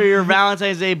us for your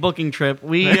Valentine's Day booking trip.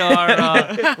 We are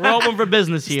we're open for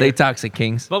business here. Stay toxic,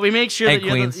 kings. But we make sure And that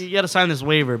queens. you got to sign this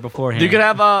waiver beforehand. You could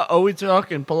have Owie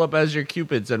talk and pull up as your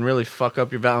cupids and really fuck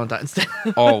up your Valentine's Day.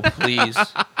 Oh, please.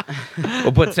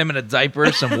 We'll put Tim in a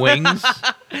diaper, some wings,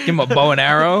 give him a bow and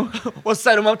arrow. We'll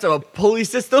set him up to a pulley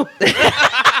system.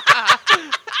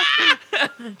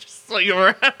 Just swing him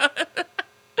around.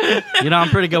 I'm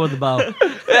pretty good with the bow.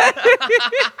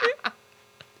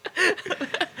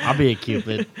 I'll be a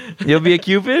Cupid. You'll be a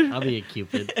Cupid? I'll be a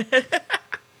Cupid.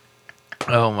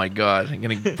 Oh my God. I'm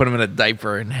going to put him in a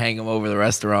diaper and hang him over the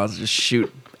restaurants, just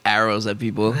shoot arrows at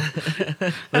people.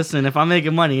 Listen, if I'm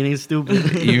making money, it ain't stupid.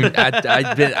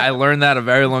 I learned that a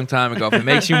very long time ago. If it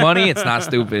makes you money, it's not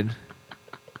stupid.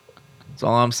 That's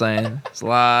all I'm saying. It's a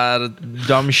lot of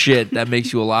dumb shit that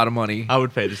makes you a lot of money. I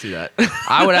would pay to see that.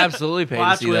 I would absolutely pay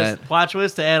to see that. Plot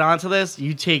twist to add on to this,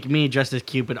 you take me just as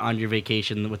Cupid on your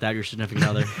vacation without your significant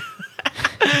other.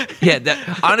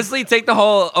 Yeah, honestly, take the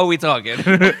whole We Talking.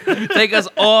 Take us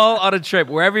all on a trip,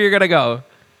 wherever you're going to go.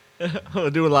 We'll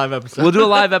do a live episode. We'll do a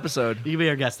live episode. You can be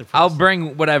our guest. Of I'll course.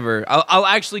 bring whatever. I'll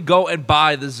actually go and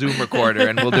buy the Zoom recorder,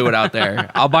 and we'll do it out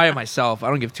there. I'll buy it myself. I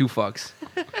don't give two fucks.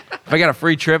 If I got a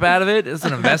free trip out of it, it's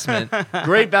an investment.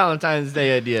 Great Valentine's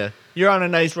Day idea. You're on a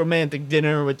nice romantic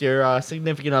dinner with your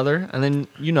significant other, and then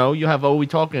you have We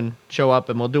Talking show up,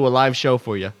 and we'll do a live show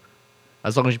for you,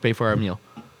 as long as you pay for our meal.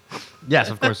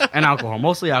 Yes, of course, and alcohol,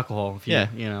 mostly alcohol. If you, Yeah.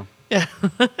 you know, Yeah.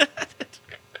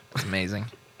 It's amazing.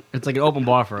 it's like an open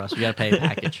bar for us. We gotta pay a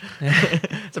package.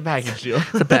 It's a package deal.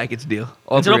 It's a package deal.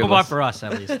 All It's an three open of bar us. for us,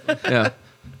 at least. Yeah.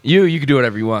 You can do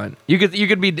whatever you want. You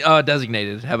could be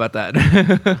designated. How about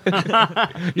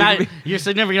that? Not your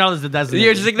significant other's the designated.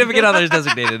 Your significant other is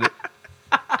designated.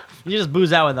 You just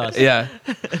booze out with us. Yeah.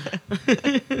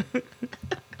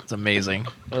 It's amazing.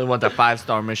 I want that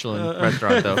 5-star Michelin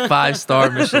restaurant though. 5-star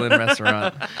Michelin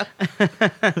restaurant.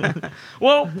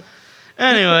 Well,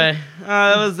 anyway,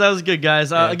 that was good,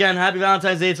 guys. Again, happy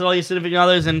Valentine's Day to all you significant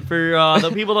others, and for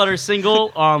the people that are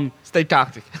single, Stay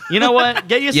toxic. you know what?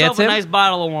 Get yourself a Tim? nice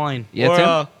bottle of wine.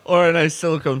 Yeah, Tim? or a nice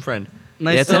silicone friend.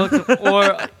 Nice Yeah, Tim? silicone,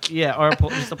 or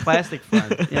just a plastic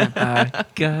friend. Yeah.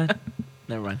 God.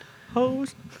 Never mind.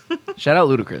 Hose. Shout out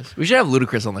Ludacris. We should have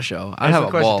Ludacris on the show. I'd have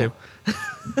a ball. Tim.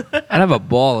 I'd have a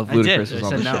ball if I did. Ludacris was I on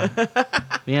said the show.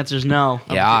 no. The answer's no.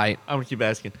 Yeah, I. I'm gonna keep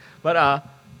asking, but I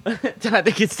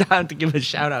think it's time to give a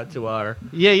shout out to our.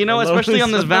 Yeah, you know, Hello, especially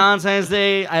on this son. Valentine's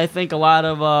Day, I think a lot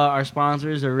of our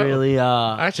sponsors are really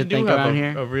I actually to do think have around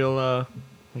a here. real,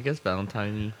 I guess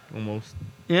Valentine almost.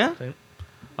 Yeah.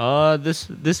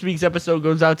 This week's episode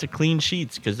goes out to Clean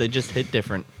Sheets because they just hit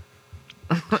different.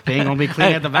 They ain't gonna be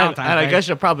clean at the Valentine's and Day. I guess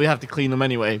you'll probably have to clean them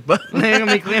anyway. But they ain't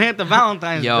gonna be clean at the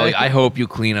Valentine's Yo, Day. I hope you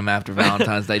clean them after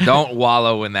Valentine's Day. Don't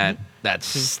wallow in that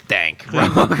stank, bro.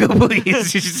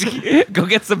 Please, just go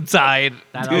get some Tide.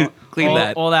 Dude, clean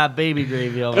that. All that baby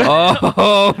gravy over there.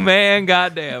 Oh man,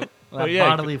 goddamn. All that yeah.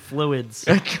 bodily fluids.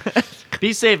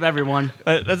 Be safe, everyone.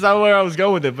 that's not where I was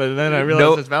going with it. But then I realized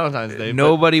Nope. it's Valentine's Day.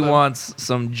 Nobody wants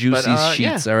some juicy But,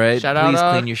 sheets, yeah. all right? Shout out, Please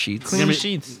clean your sheets. Clean Give me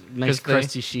sheets. Nice 'Cause they-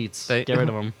 crusty sheets. they- Get rid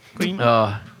of them. Clean,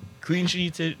 clean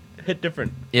sheets hit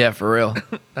different. Yeah, for real.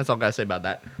 That's all I gotta say about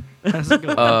that.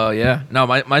 Yeah. No,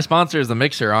 my sponsor is the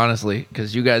mixer, honestly,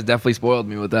 because you guys definitely spoiled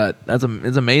me with that. It's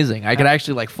amazing. I could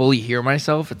actually like fully hear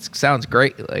myself. It sounds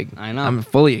great. Like I know. I'm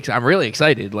really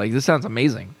excited. Like this sounds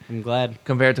amazing I'm glad.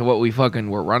 compared to what we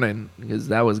fucking were running because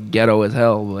that was ghetto as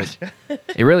hell. But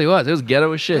it really was. It was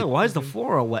ghetto as shit. Hey, why is the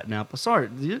floor all wet now? Sorry.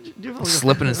 You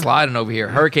Slipping and sliding over here.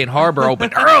 Hurricane Harbor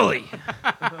opened early.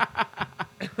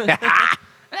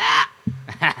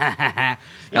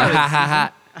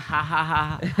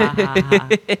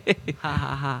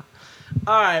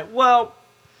 All right. Well,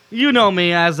 you know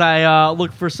me as I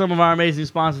look for some of our amazing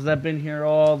sponsors that have been here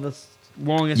all this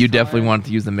longest. You definitely time. wanted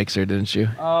to use the mixer, didn't you?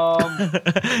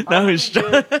 Now he's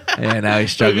Yeah, now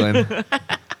he's struggling.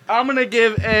 I'm gonna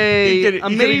give a You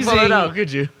couldn't pull it out, amazing,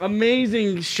 could you?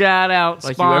 amazing shout out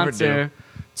Like you ever sponsor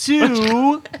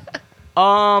to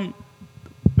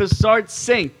Bassart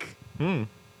Sink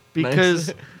because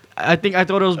Nice. I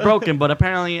thought it was broken, but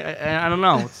apparently I don't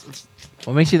know. It's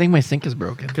What makes you think my sink is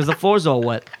broken? because the floor's all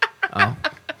wet. Oh,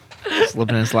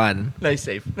 slipping and sliding. Nice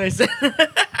save. Nice save.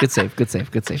 Good save. Good save.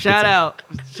 Good save. Shout out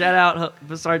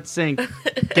Bassart Sink.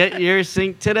 Get your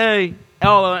sink today.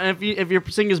 Oh, and if your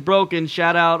sink is broken,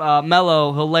 shout out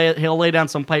Mello. He'll lay down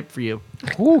some pipe for you.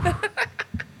 Whew.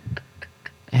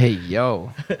 Hey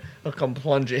yo, I'll come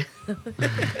plunge it.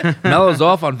 Mello's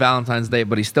off on Valentine's Day,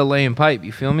 but he's still laying pipe.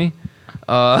 You feel me?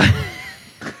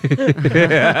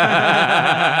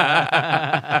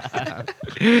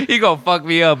 He gonna fuck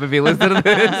me up if he listens to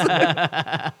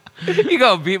this. He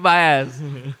gonna beat my ass.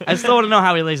 I still want to know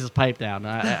how he lays his pipe down.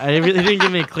 He didn't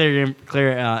give me a clear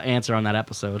answer on that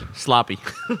episode. Sloppy.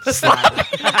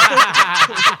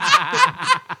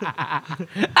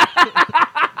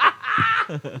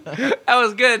 That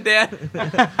was good, Dan.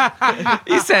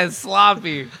 He said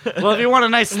sloppy Well, if you want a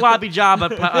nice sloppy job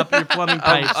up your plumbing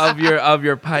pipes of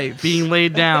your pipes. being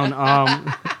laid down,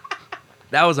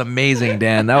 That was amazing,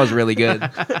 Dan. That was really good.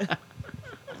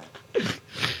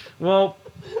 well,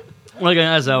 look,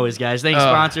 as always, guys, thanks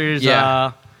sponsors.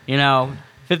 yeah.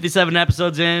 57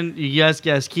 episodes in, you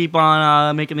guys keep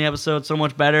on making the episode so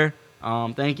much better.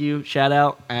 Thank you, shout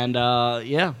out, and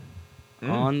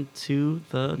on to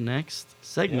the next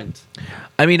segment.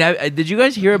 I mean, did you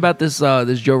guys hear about this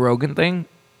this Joe Rogan thing?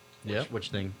 Yeah. Which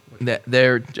thing? That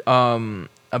they're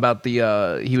about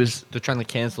the he was. They're trying to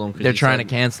cancel him. They're trying to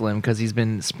cancel him because he's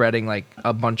been spreading like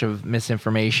a bunch of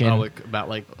misinformation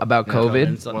about COVID.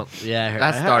 And stuff. Well, Yeah,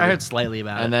 that started. I heard slightly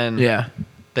about And it. then Yeah.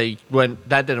 they went.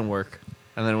 That didn't work.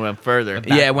 And then it went further.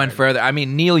 Yeah, it went further. I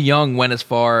mean, Neil Young went as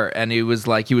far, and he was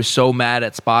so mad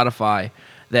at Spotify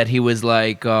that he was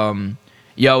like,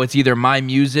 yo, it's either my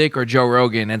music or Joe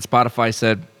Rogan. And Spotify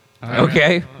said,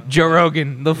 okay, Joe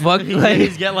Rogan, the fuck?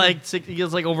 He's got he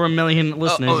gets like over 1 million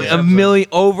listeners.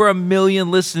 Over a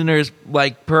million listeners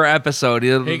like per episode.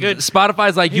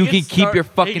 Spotify's like, you can keep your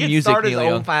fucking music, start Neil his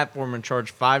own Young. platform and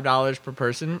charge $5 per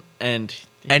person, and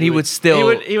he would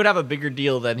still he would have a bigger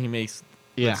deal than he makes.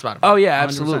 Yeah. With Spotify. Oh yeah,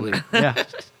 absolutely. 100%. Yeah.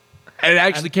 And it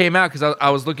actually came out because I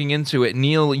was looking into it.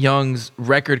 Neil Young's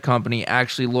record company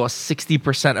actually lost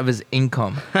 60% of his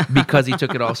income because he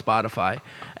took it off Spotify.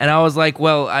 And I was like,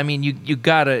 well, I mean, you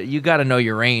gotta know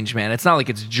your range, man. It's not like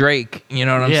it's Drake, you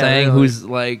know what I'm saying? Really. Who's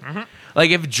like, like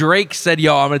if Drake said,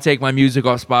 yo, I'm gonna take my music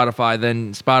off Spotify,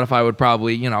 then Spotify would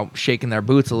probably, shaking their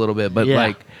boots a little bit. But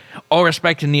like, all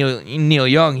respect to Neil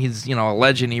Young, he's a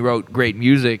legend. He wrote great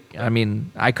music. I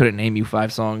mean, I couldn't name you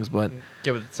 5 songs, but.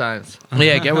 Get with the times.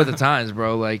 Yeah, get with the times,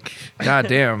 bro. Like,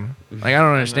 goddamn. Like, I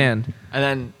don't understand. And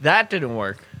then that didn't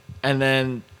work. And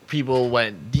then people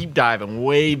went deep diving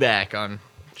way back on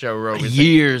Joe Rogan.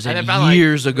 Years And and they found,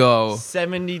 years ago.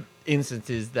 70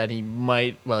 instances that he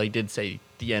he did say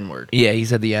the N-word. Yeah, he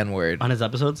said the N-word On his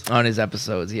episodes? on his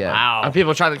episodes, yeah. Wow. And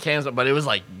people tried to cancel, but it was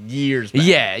like years back.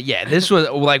 Yeah. This was,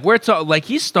 like,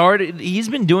 he's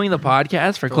been doing the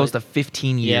podcast for close to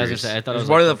 15 years. Yeah, I was gonna say, I thought It was was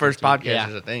one like of the first 15.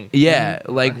 podcasts, I think. Yeah,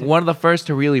 like one of the first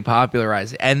to really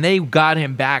popularize it. And they got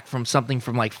him back from something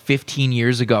from like 15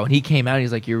 years ago. And he came out and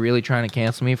he's like, you're really trying to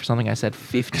cancel me for something I said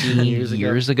 15 years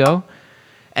ago?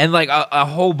 And like a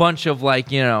whole bunch of like,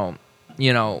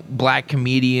 black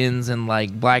comedians and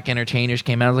like black entertainers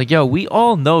came out. I was like, yo, we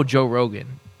all know Joe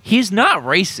Rogan. He's not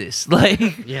racist.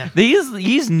 Like, Yeah.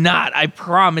 he's not. I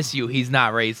promise you, he's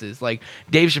not racist. Like,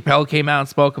 Dave Chappelle came out and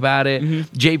spoke about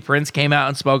it. Jay Prince came out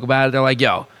and spoke about it. They're like,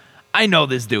 yo, I know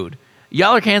this dude.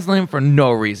 Y'all are canceling him for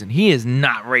no reason. He is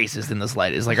not racist in the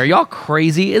slightest. Like, are y'all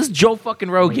crazy? It's Joe fucking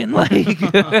Rogan. Like,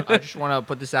 I just want to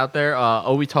put this out there.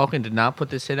 We Talking did not put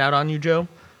this hit out on you, Joe.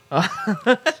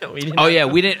 oh yeah,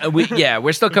 we didn't.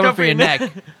 We're still coming for your neck,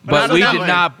 but not in we that did way.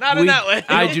 not. Not in that way.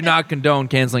 I do not condone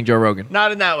canceling Joe Rogan.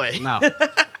 Not in that way. No.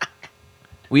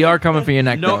 We are coming for your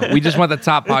neck, No. though. We just want the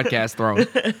top podcast throne.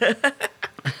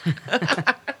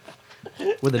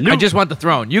 With a new, I just want the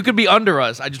throne. You could be under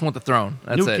us. I just want the throne.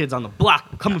 That's new it. kids on the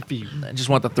block coming for you. I just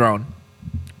want the throne.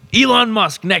 Elon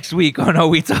Musk next week on Oh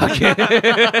We Talking.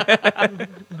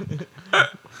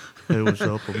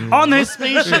 On this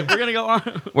spaceship, we're gonna go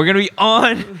on. We're gonna be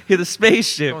on the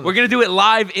spaceship. We're gonna do it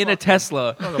live in a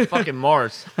Tesla. On the fucking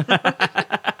Mars.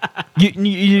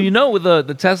 You know the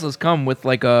Teslas come with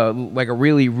like a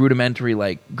really rudimentary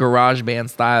like GarageBand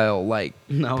style like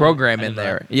No, program I in know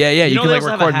there. that. Yeah, you can they like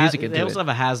also have record a music They into also it.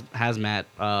 have a hazmat.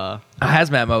 A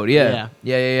hazmat mode, yeah.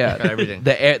 Got everything.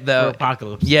 The air, For the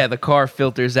apocalypse. yeah, the car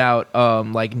filters out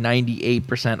like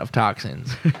 98% of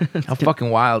toxins. How fucking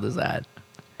wild is that?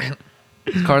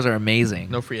 These cars are amazing.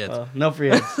 No free ads. No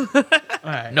free ads. All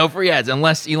right. No free ads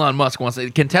unless Elon Musk wants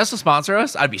it. Can Tesla sponsor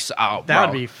us? I'd be That bro.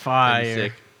 would be fire. That'd be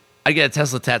sick. I'd get a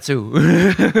Tesla tattoo.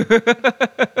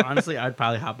 Honestly, I'd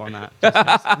probably hop on that.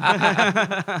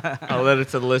 I'll add it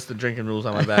to the list of drinking rules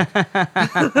on my back.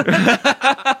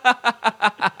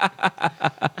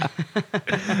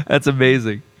 That's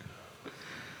amazing.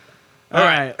 All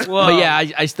right. Well, But yeah,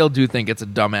 I still do think it's a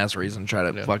dumbass reason to try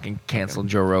to Yeah. fucking cancel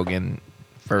Joe Rogan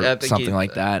for Yeah, I think something he's-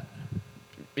 like that.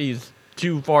 He's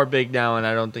too far big now, and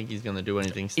I don't think he's gonna do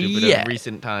anything stupid Yeah. in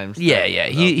recent times. Yeah.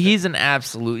 He's an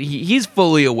absolute. He's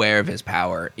fully aware of his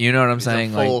power. You know what I'm He's a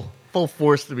saying? full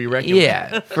force to be reckoned with.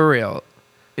 Yeah, for real.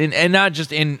 And not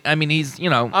just in. I mean, he's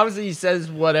Obviously, he says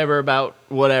whatever about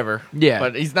whatever. Yeah.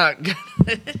 But he's not.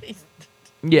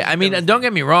 Yeah, I mean, don't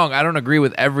get me wrong. I don't agree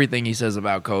with everything he says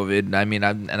about COVID. I mean,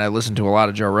 I listen to a lot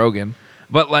of Joe Rogan,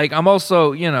 but like, I'm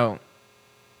also,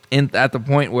 at the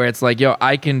point where it's like, yo,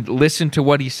 I can listen to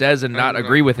what he says and not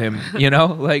agree with him.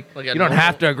 Like, Like a you don't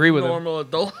have to agree with him. normal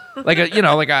adult. Like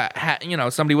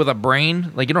somebody with a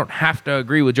brain. Like, you don't have to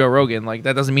agree with Joe Rogan. Like,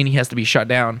 that doesn't mean he has to be shut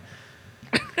down.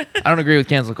 I don't agree with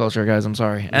cancel culture, guys. I'm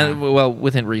sorry. And well,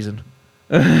 within reason.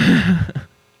 we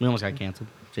almost got canceled.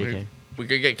 JK. We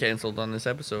could get canceled on this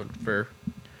episode for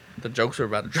the jokes we're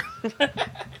about to drop.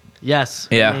 Yes.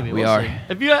 Yeah, maybe. we We'll are. see.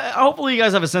 If you, hopefully, you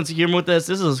guys have a sense of humor with this.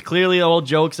 This is clearly old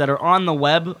jokes that are on the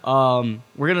web. We're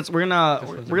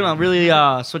gonna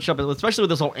really switch up, especially with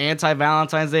this whole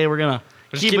anti-Valentine's Day. We're gonna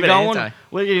Just keep keep it it going. anti.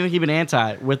 We're gonna keep it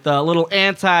anti with little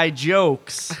anti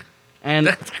jokes,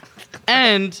 and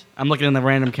I'm looking in the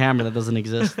random camera that doesn't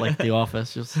exist, like The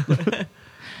Office. Just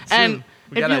and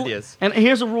we got if you- ideas. And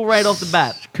here's a rule right off the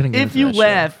bat: Couldn't get if into you that show.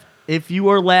 laugh, if you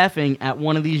are laughing at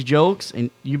one of these jokes, and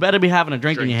you better be having a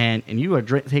drink in Drink. your hand, and you are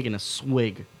taking a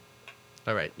swig.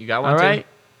 All right, you got one. All too? right.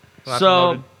 Locked and So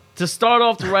loaded. to start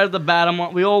off, right at the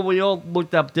bat, we all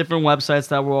looked up different websites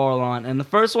that we're all on, and the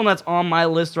first one that's on my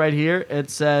list right here, it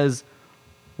says,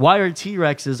 "Why are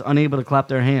T-Rexes unable to clap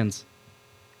their hands?"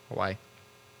 Why?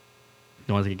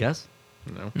 You want to take a guess?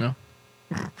 No. No.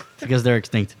 Because they're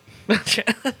extinct.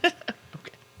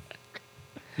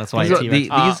 That's why These- T-Rex. these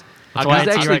That's why these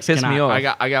a actually T-Rex piss me cannot.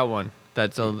 off. I got one.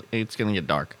 That's it's gonna get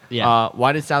dark. Yeah.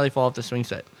 Why did Sally fall off the swing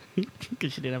set?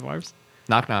 Because she didn't have arms.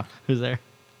 Knock knock. Who's there?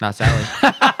 Not Sally.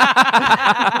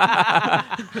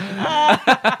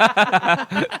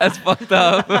 That's fucked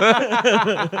up.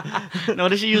 No,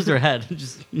 did she use her head?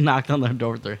 Just knocked on the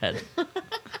door with her head.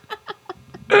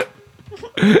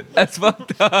 That's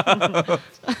fucked up.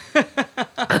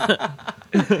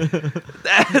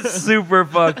 That's super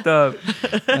fucked up.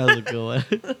 That was a good one.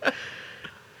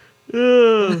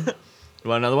 You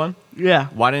want another one? Yeah.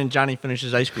 Why didn't Johnny finish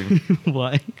his ice cream?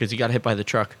 Why? Because he got hit by the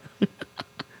truck.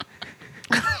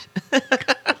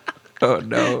 Oh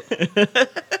no.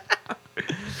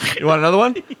 You want another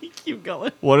one? Keep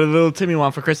going. What did little Timmy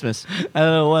want for Christmas? I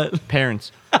don't know what.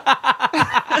 Parents.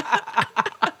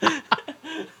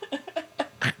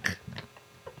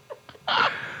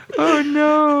 Oh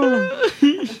no.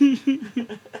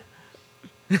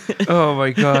 Oh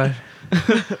my god.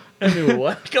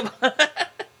 What? Come on.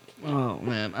 Oh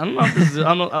man, I don't know if this is.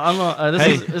 I don't know.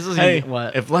 This is hey,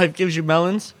 what? if life gives you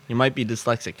melons, you might be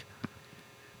dyslexic.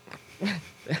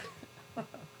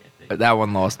 That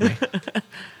one lost me.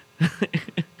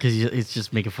 Because it's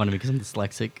just making fun of me because I'm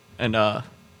dyslexic. And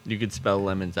you could spell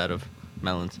lemons out of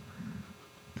melons.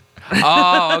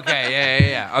 Oh,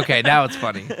 okay. Yeah. Okay, now it's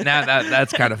funny. Now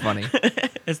that's kind of funny.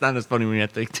 It's not as funny when you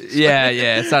have to. Yeah.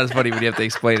 It's not as funny when you have to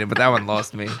explain it, but that one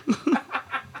lost me.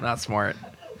 Not smart.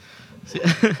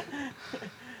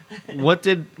 What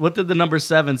did the number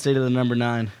 7 say to the number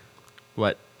 9?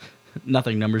 What?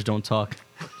 Nothing. Numbers don't talk.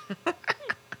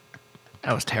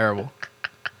 That was terrible.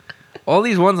 All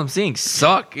these ones I'm seeing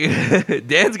suck.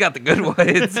 Dan's got the good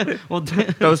ones. Well,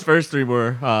 Those first three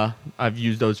were. I've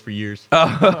used those for years.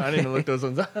 Oh. I didn't even look those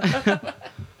ones up.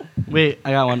 wait,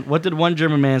 I got one. What did one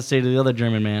German man say to the other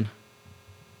German man?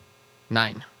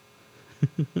 9.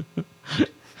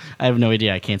 I have no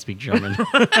idea. I can't speak German.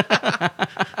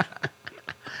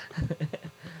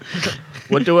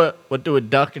 What do a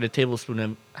duck and a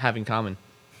tablespoon have in common?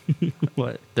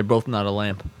 What? They're both not a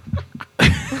lamp.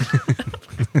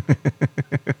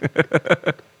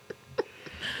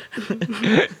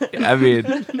 I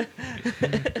mean,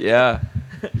 yeah.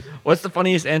 What's the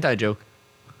funniest anti-joke?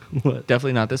 What?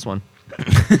 Definitely not this one.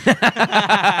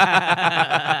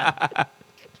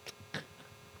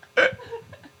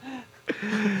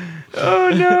 Oh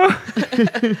no.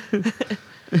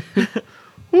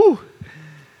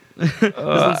 This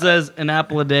one says an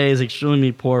apple a day is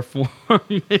extremely poor form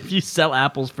if you sell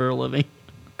apples for a living.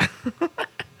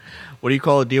 What do you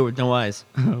call a deer with no eyes?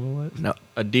 What? No.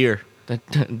 A deer.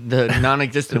 The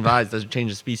non-existence of eyes doesn't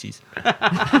change the species.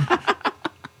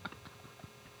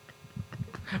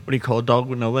 What do you call a dog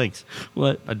with no legs?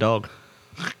 What? A dog.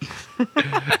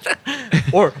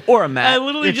 or a mat. I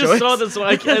literally Your just choice. saw this one.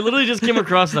 I literally just came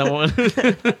across that one.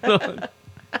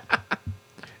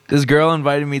 This girl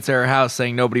invited me to her house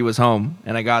saying nobody was home,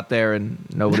 and I got there and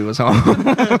nobody was home. Great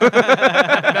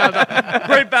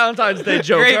Valentine's Day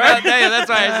joke. Great right? yeah, that's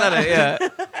why I said it. Yeah.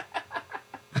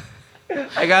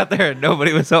 I got there and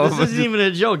nobody was home. This isn't even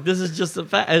a joke. This is just a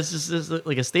fact. It's just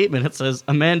like a statement. It says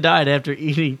a man died after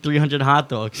eating 300 hot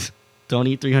dogs. Don't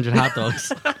eat 300 hot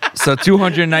dogs. So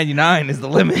 299 is the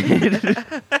limit.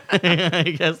 I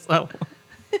guess so.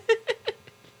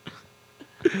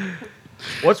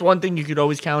 What's one thing you could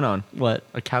always count on? What?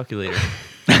 A calculator.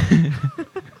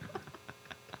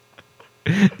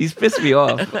 These piss me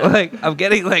off. Like I'm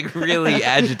getting like really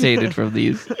agitated from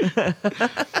these.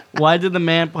 Why did the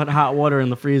man put hot water in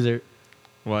the freezer?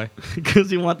 Why? Because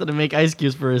he wanted to make ice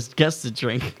cubes for his guests to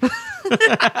drink.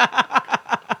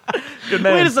 Good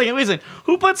man. Wait a second.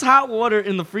 Who puts hot water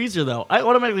in the freezer, though? I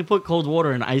automatically put cold water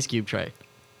in an ice cube tray.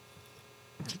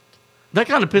 That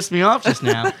kind of pissed me off just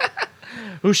now.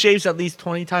 Who shaves at least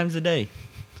 20 times a day?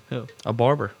 Who? A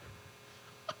barber.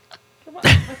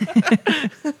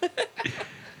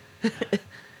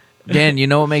 Dan, you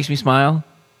know what makes me smile?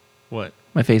 What?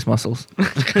 My face muscles.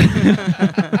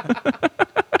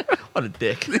 What What a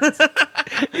dick.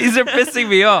 These are pissing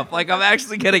me off. Like, I'm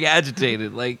actually getting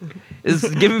agitated. Like, it's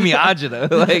giving me agita.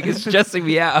 Like, it's stressing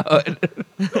me out.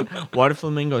 Why do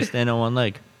flamingos stand on one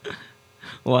leg?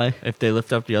 Why? If they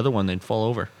lift up the other one, they'd fall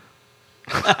over.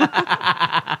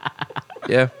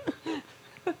 Yeah.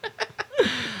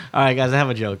 All right, guys, I have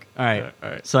a joke. All right. All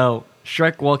right. So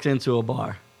Shrek walks into a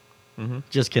bar. Mhm.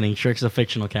 Just kidding. Shrek's a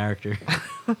fictional character.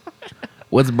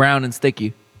 What's brown and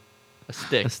sticky? A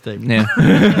stick. A stick. Yeah.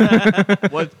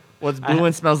 What's blue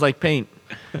and smells like paint?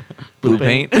 Blue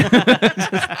paint. All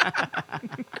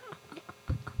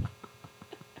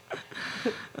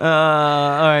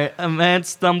right. A man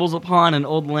stumbles upon an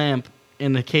old lamp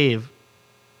in a cave.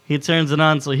 He turns it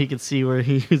on so he could see where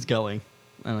he was going.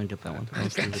 I don't get that one. That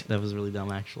was, stupid. That was really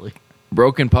dumb, actually.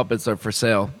 Broken puppets are for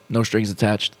sale. No strings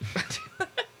attached.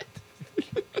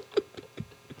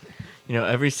 You know,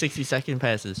 every 60-second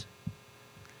passes.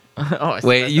 Oh,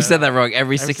 Wait, you said that wrong.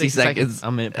 Every 60 seconds,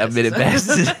 a minute a minute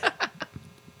passes.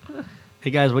 Hey,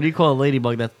 guys, what do you call a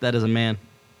ladybug that is a man?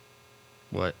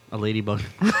 What? A ladybug.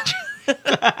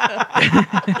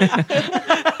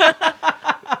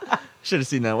 Should have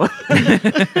seen that one.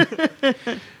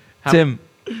 Tim,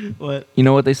 What? you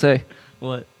know what they say?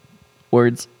 What?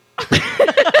 Words.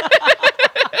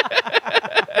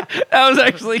 That was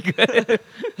actually good.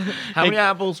 How many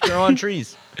apples grow on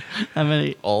trees? How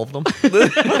many? All of them. Hey,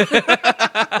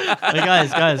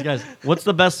 guys. What's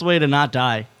the best way to not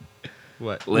die?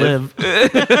 What? Live.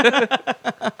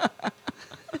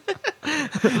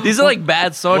 These are like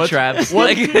bad saw What's- traps.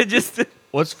 what- Like, just.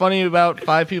 What's funny about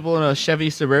 5 people in a Chevy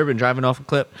Suburban driving off a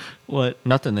cliff? What?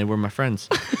 Nothing. They were my friends.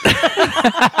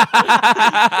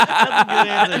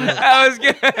 That was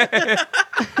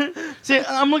good. See,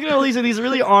 I'm looking at all these, and these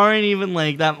really aren't even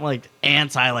like that, like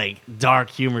anti, like dark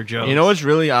humor jokes. You know what's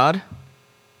really odd?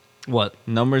 What?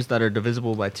 Numbers that are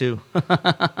divisible by 2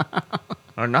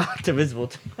 are not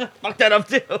divisible. Fuck that up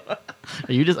too.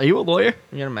 Are you a lawyer?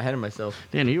 I'm getting my head of myself.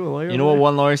 Dan, are you a lawyer? You know what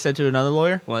one lawyer said to another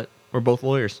lawyer? What? We're both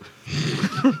lawyers.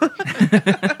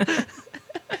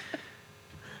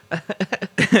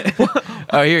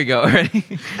 Oh, here you go. Ready?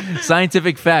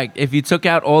 Scientific fact: if you took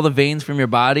out all the veins from your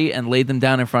body and laid them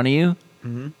down in front of you,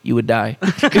 you would die.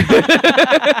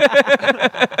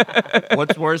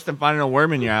 What's worse than finding a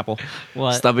worm in your apple?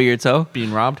 What? Stub of your toe.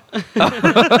 Being robbed?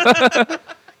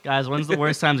 Guys, when's the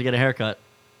worst time to get a haircut?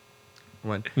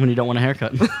 When? When you don't want a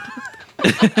haircut.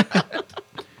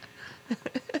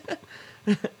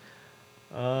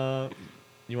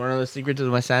 You want to know the secret to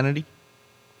my sanity?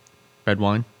 Red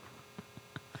wine.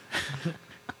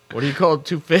 What do you call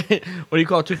two fish? What do you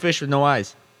call 2 fish with no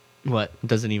eyes? What? It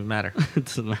doesn't even matter. It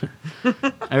doesn't matter.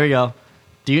 There we go.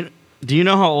 Do you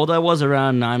know how old I was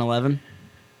around 9/11?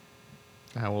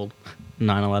 How old?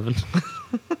 9/11.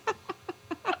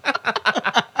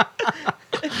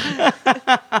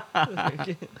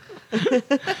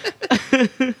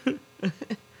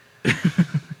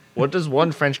 What does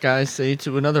one French guy say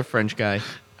to another French guy?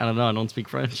 I don't know. I don't speak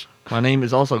French. My name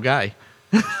is also Guy.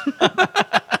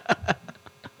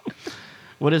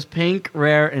 What is pink,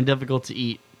 rare, and difficult to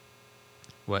eat?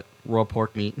 What? Raw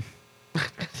pork meat.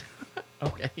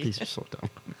 Okay. These are so dumb.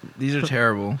 These are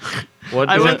terrible. What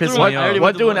I do, went through what, it. I already what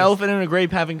went do through an the elephant and a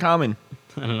grape have in common?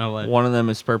 I don't know what. One of them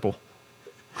is purple.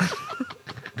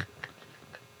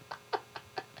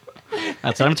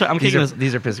 That's what I'm kicking this.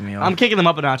 These are pissing me off. I'm kicking them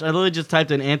up a notch. I literally just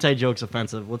typed in anti-jokes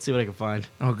offensive. Let's see what I can find.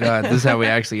 Oh God, this is how we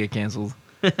actually get canceled.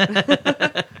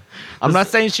 I'm not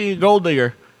saying she's a gold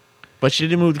digger, but she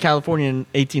did move to California in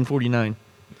 1849.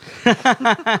 Oh,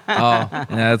 yeah,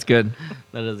 that's good.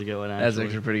 That is a good one, That's actually.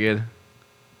 actually pretty good.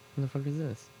 What the fuck is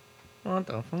this? What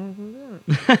the fuck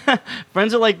is that?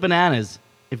 Friends are like bananas.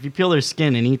 If you peel their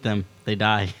skin and eat them, they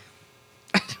die.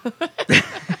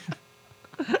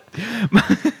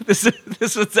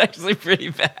 This one's actually pretty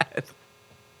bad.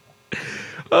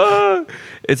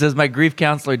 It says my grief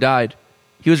counselor died.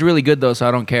 He was really good though, so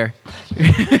I don't care.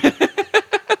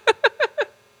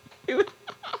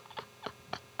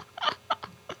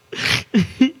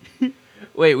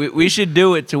 Wait, we should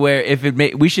do it to where if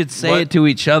we should say What? it to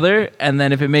each other, and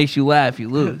then if it makes you laugh, you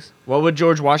lose. What would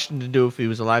George Washington do if he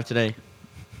was alive today?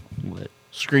 What?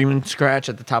 Scream and scratch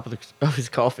at the top of his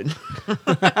coffin.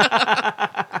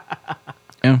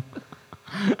 Yeah.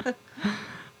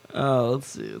 Oh, let's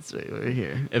see. Let's see right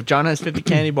here. If John has 50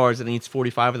 candy bars and eats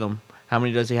 45 of them, how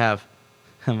many does he have?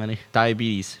 How many?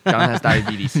 Diabetes. John has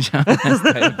diabetes. John has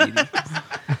diabetes.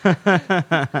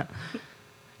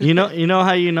 You know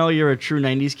how you know you're a true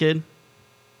 '90s kid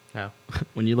How?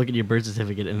 when you look at your birth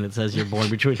certificate and it says you're born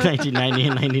between 1990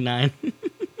 and '99.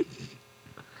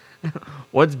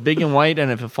 What's big and white,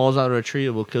 and if it falls out of a tree, it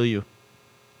will kill you?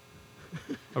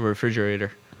 A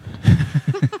refrigerator.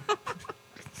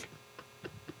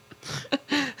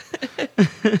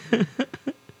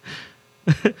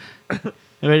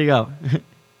 Ready to go.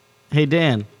 Hey,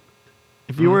 Dan.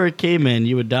 If you were a caveman,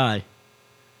 you would die.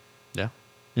 Yeah.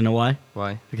 You know why?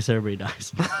 Why? Because everybody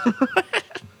dies.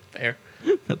 Fair.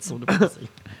 That's so depressing.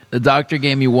 The doctor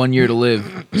gave me 1 year to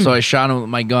live, so I shot him with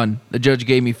my gun. The judge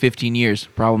gave me 15 years.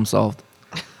 Problem solved.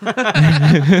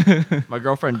 My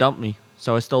girlfriend dumped me,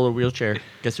 so I stole her wheelchair.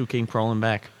 Guess who came crawling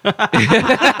back? That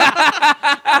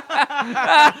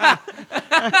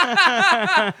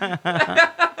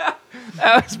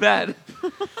was bad.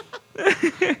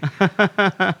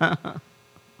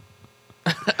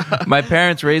 My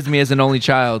parents raised me as an only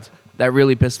child. That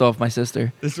really pissed off my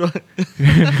sister. This one. This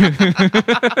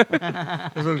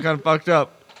one's kind of fucked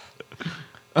up.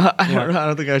 I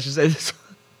don't think I should say this.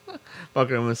 Fuck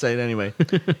it, I'm gonna say it anyway.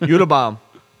 Unabomb.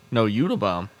 No,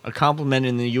 Unabomb. A compliment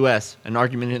in the U.S. An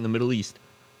argument in the Middle East.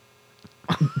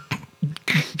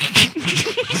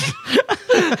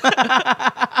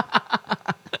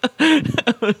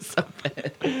 That was so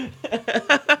bad.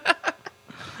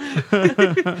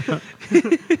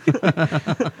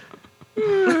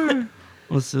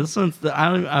 Listen, this one's.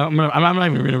 I'm not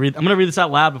even gonna read. I'm gonna read this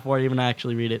out loud before I even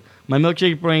actually read it. My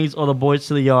milkshake brings all the boys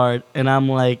to the yard, and I'm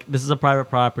like, "This is a private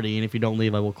property, and if you don't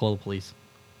leave, I will call the police."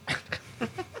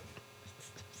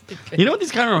 You know what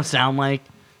these kind of sound like?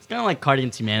 It's kind of like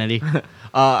Guardians Humanity.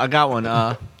 I got one.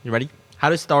 You ready? How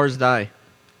do stars die?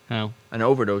 How? An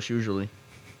overdose, usually.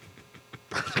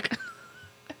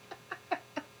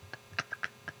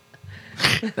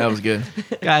 That was good.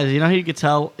 Guys, you know how you could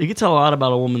tell? You could tell a lot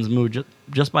about a woman's mood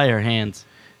just by her hands.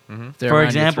 If they're For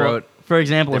around your example, throat, if they're she's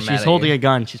mad at holding you. a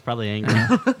gun, she's probably angry.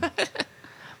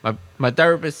 My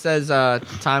therapist says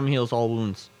time heals all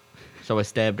wounds, so I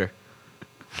stabbed her.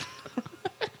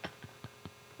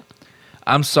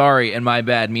 I'm sorry and my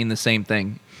bad mean the same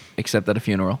thing, except at a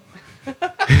funeral.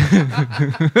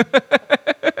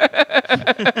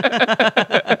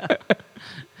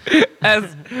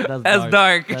 That's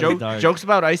dark. That's dark. Jokes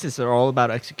about ISIS are all about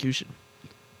execution.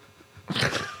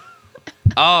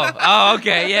 Oh,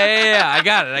 okay. Yeah. I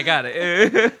got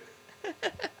it.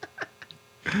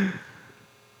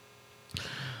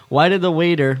 Why did the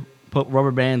waiter put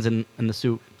rubber bands in the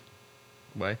soup?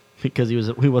 Why? Because he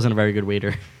wasn't a very good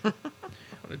waiter. What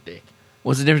a dick.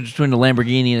 What's the difference between a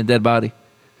Lamborghini and a dead body?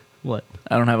 What?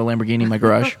 I don't have a Lamborghini in my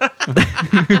garage.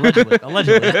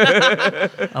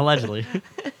 Allegedly.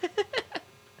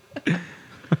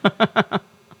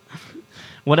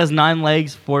 What has 9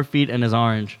 legs, 4 feet, and is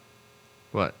orange?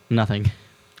 What? Nothing.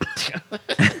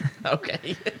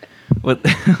 Okay. What?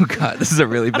 Oh God, this is a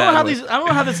really I bad don't know how one. these. I don't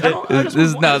know how this. I don't, I just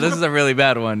This wanna- this is a really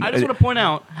bad one. I just want to point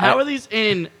out how are these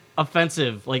in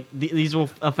offensive? Like these will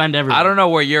offend everyone. I don't know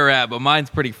where you're at, but mine's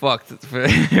pretty fucked.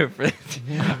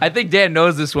 I think Dan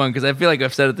knows this one because I feel like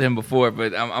I've said it to him before,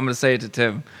 but I'm going to say it to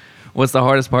Tim. What's the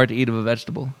hardest part to eat of a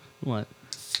vegetable? What.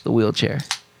 The wheelchair.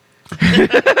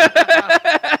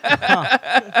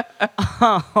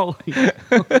 Holy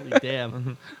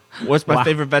damn. What's my Wow.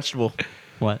 favorite vegetable?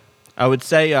 What? I would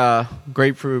say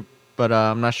grapefruit, but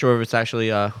I'm not sure if it's actually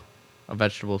a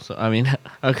vegetable. So I mean,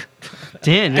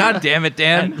 Dan. God damn it,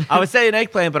 Dan. I would say an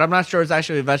eggplant, but I'm not sure it's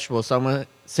actually a vegetable. So I'm gonna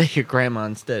say your grandma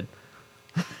instead.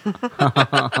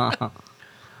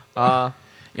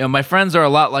 My friends are a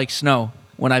lot like snow.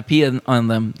 When I pee on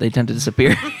them, they tend to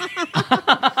disappear.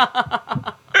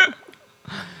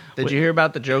 Did you hear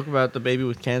about the joke about the baby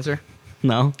with cancer?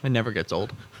 No. It never gets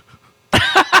old.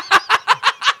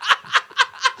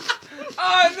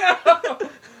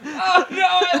 Oh no!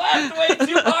 I laughed way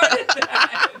too hard at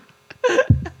that.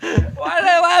 Why did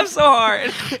I laugh so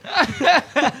hard?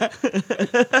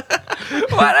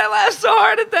 Why did I laugh so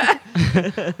hard at that?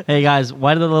 Hey guys,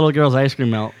 why did the little girl's ice cream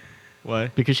melt? Why?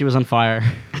 Because she was on fire.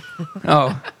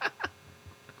 Oh.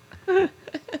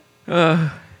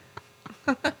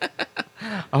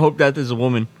 I hope that is a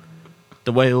woman.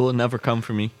 The way it will never come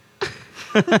for me.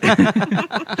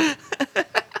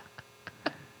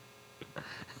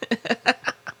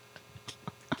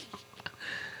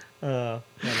 I don't know.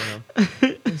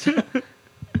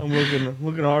 I'm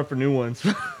looking hard for new ones.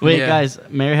 Wait, Yeah. guys,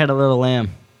 Mary had a little lamb.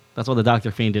 That's what the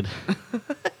doctor fainted.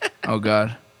 Oh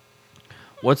God.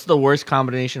 What's the worst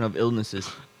combination of illnesses?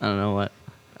 I don't know what.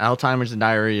 Alzheimer's and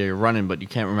diarrhea. You're running, but you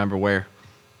can't remember where.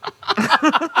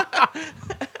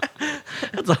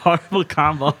 That's a horrible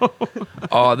combo.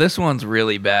 Oh, this one's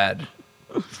really bad.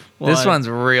 This Why? one's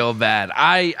real bad.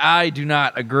 I do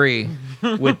not agree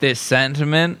with this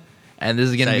sentiment, and this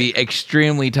is going to Say be it.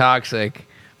 extremely toxic.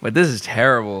 But this is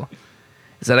terrible.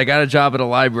 It said, I got a job at a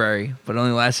library, but it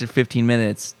only lasted 15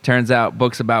 minutes. Turns out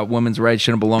books about women's rights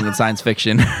shouldn't belong in science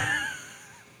fiction.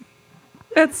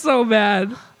 That's so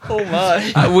bad. Oh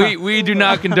my. We do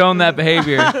not condone that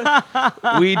behavior.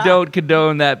 We don't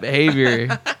condone that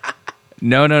behavior.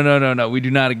 No. We do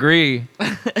not agree.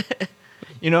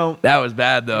 You know, That was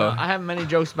bad, though. I have many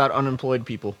jokes about unemployed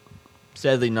people.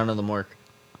 Sadly, none of them work.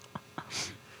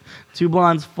 Two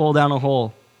blondes fall down a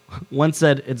hole. One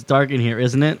said, "It's dark in here,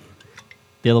 isn't it?"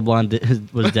 The other blonde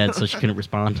was dead, so she couldn't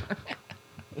respond.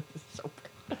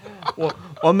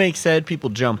 What makes sad people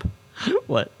jump?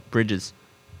 What? Bridges.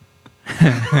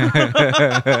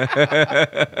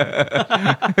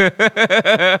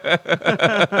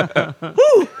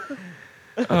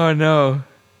 Oh, no.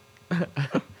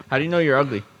 How do you know you're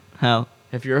ugly? How?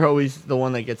 If you're always the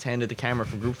one that gets handed the camera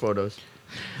for group photos.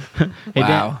 Hey,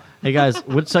 Wow. Hey guys,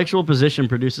 what sexual position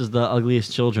produces the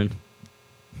ugliest children?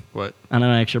 What? I don't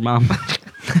know, ask your mom.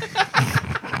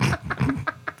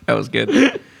 That was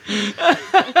good.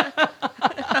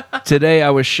 Today,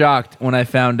 I was shocked when I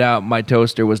found out my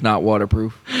toaster was not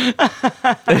waterproof.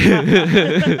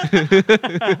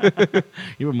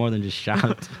 You were more than just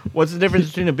shocked. What's the difference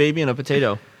between a baby and a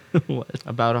potato? What?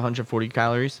 About 140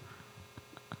 calories.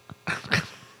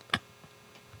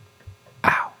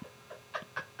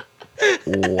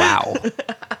 Wow.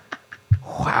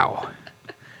 Wow.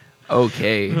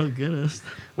 Okay. Oh goodness.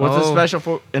 What's Oh. a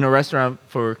special in a restaurant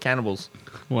for cannibals?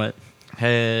 What?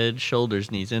 Head,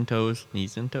 shoulders, knees and toes.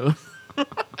 Knees and toes.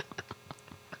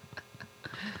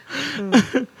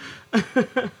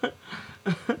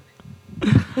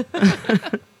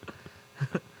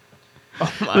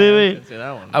 Oh my, Wait, I wait. didn't say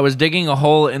that one. I was digging a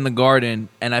hole in the garden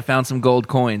and I found some gold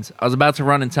coins. I was about to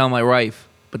run and tell my wife,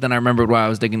 but then I remembered why I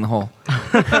was digging the hole.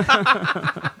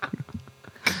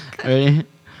 Ready?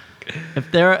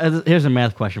 Here's a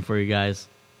math question for you guys.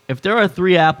 If there are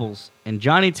 3 apples and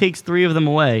Johnny takes 3 of them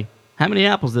away, how many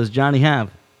apples does Johnny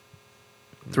have?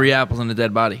 3 apples and a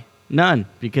dead body. None,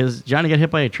 because Johnny got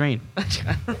hit by a train.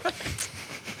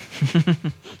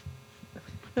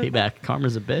 Payback.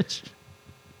 Karma's a bitch.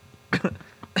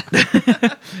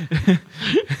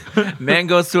 Man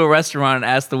goes to a restaurant and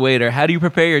asks the waiter, "How do you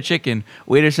prepare your chicken?"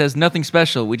 Waiter says, "Nothing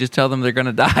special. We just tell them they're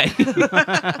gonna die."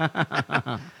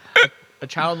 A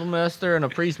child molester and a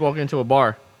priest walk into a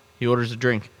bar. He orders a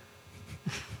drink.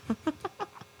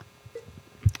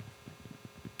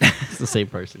 It's the same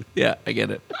person. Yeah, I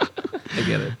get it. I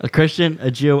get it. A Christian,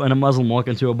 a Jew, and a Muslim walk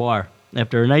into a bar.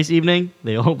 After a nice evening,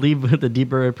 they all leave with a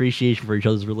deeper appreciation for each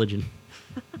other's religion.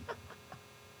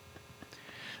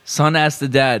 Son asks the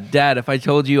dad, "Dad, if I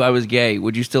told you I was gay,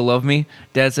 would you still love me?"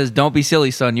 Dad says, "Don't be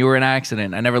silly, son. You were an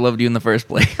accident. I never loved you in the first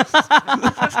place."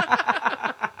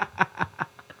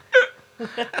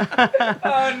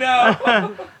 Oh, no.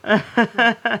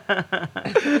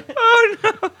 Oh,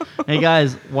 no. Hey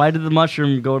guys, why did the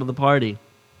mushroom go to the party?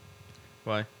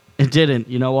 Why? It didn't.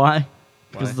 You know why?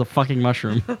 Because Why? it's a fucking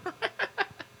mushroom.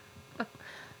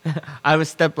 I have a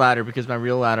step ladder because my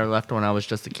real ladder left when I was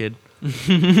just a kid.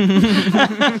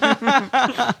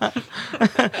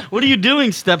 What are you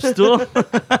doing, step stool?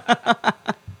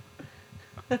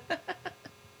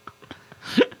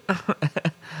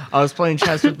 I was playing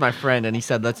chess with my friend, and he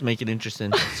said, "Let's make it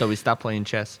interesting." So we stopped playing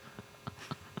chess.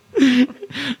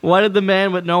 Why did the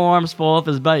man with no arms fall off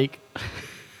his bike?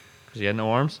 Because he had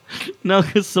no arms. No,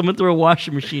 because someone threw a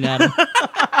washing machine at him.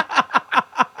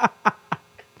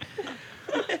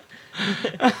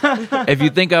 If you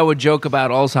think I would joke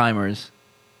about Alzheimer's,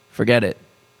 forget it.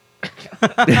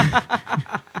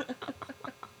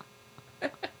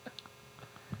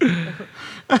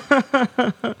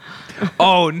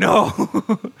 Oh, no.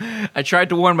 I tried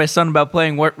to warn my son about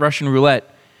playing Russian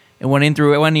roulette. It went in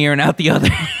through one ear and out the other.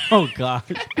 Oh, God.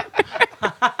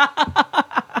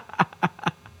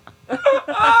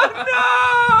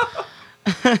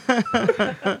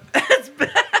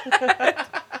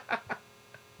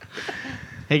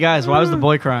 Hey, guys, why was the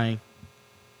boy crying?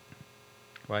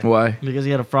 Why? Because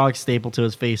he had a frog stapled to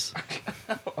his face.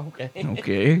 Okay.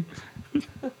 Okay.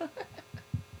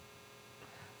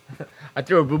 I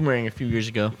threw a boomerang a few years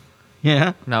ago.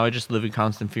 Yeah? Now I just live in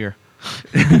constant fear.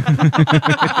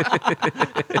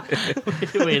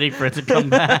 Waiting for it to come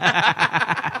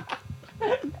back.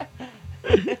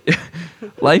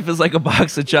 Life is like a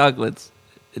box of chocolates.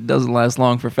 It doesn't last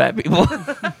long for fat people.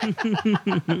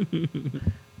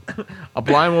 A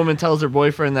blind woman tells her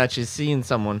boyfriend that she's seeing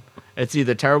someone. It's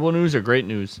either terrible news or great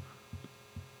news.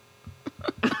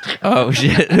 Oh,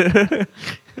 shit.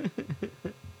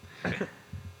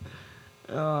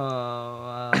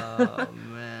 Oh,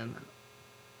 man.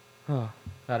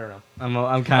 I I don't know.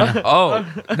 I'm kind of. Oh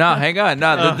no, hang on.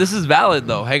 No, this is valid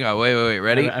though. Hang on. Wait.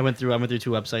 Ready? I went through 2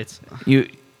 websites.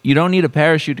 You don't need a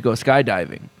parachute to go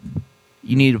skydiving.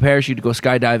 You need a parachute to go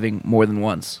skydiving more than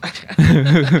once.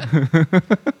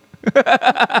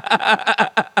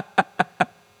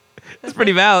 That's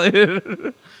pretty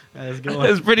valid. That's a good one.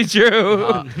 That's pretty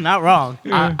true. Not wrong.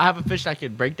 I have a fish that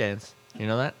could breakdance. You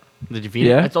know that? Did you feed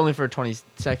Yeah. It's only for 20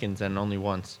 seconds and only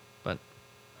once. But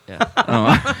yeah.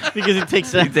 Oh, it? Because it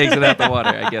takes. he takes it out the water.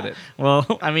 I get it. Well,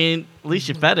 I mean, at least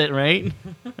you fed it, right?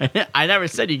 I never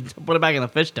said you put it back in the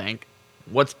fish tank.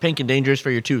 What's pink and dangerous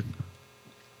for your tooth?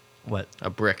 What? A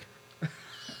brick.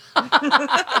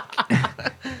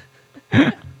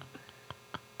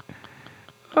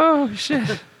 Oh shit.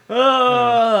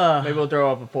 Maybe we'll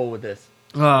throw up a poll with this.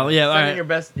 Oh yeah, all Send in right. your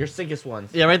best, your sickest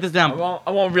ones. Yeah, write this I down.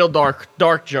 want real dark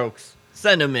jokes.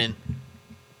 Send them in.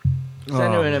 Send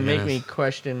them in my and make me goodness.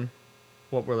 question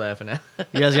what we're laughing at. I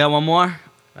You guys got one more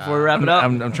before we wrap it up?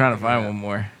 I'm trying to find one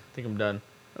more. think I'm done.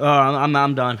 Oh,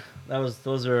 I'm done.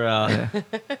 Those are.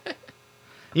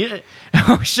 Yeah.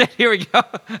 Oh shit! Here we go.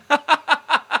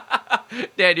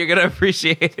 Dad, you're gonna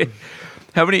appreciate it.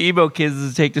 How many emo kids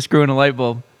does it take to screw in a light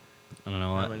bulb? I don't know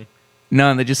How what. many?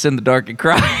 None. They just sit in the dark and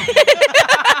cry.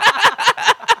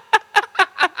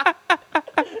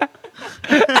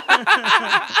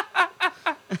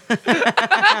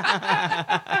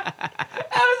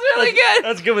 That was really good.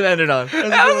 That's a good one to end it on.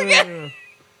 That was good.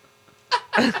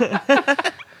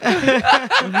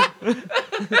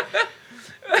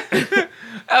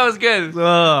 That was good.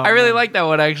 Oh, I really like that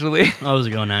one actually. That was a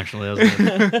good one, actually. That was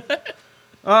good.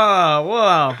 Oh,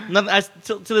 wow. Nothing,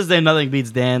 to this day, nothing beats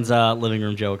Dan's living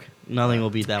room joke. Nothing will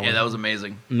beat that one. Yeah, that was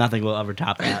amazing. Nothing will ever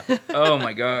top that. Oh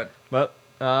my god. But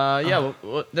yeah,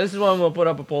 this is one we'll put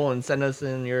up a poll and send us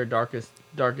in your darkest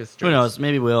jokes. Who knows?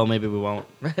 Maybe we'll, maybe we won't.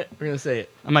 We're gonna say it.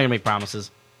 I'm not going to make promises.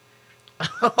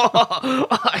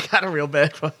 I got a real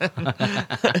bad one.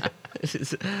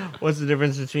 What's the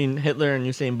difference between Hitler and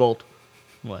Usain Bolt?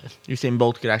 What? Usain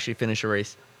Bolt could actually finish a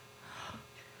race.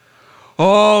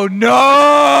 Oh no!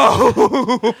 All right,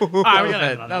 That we're was gonna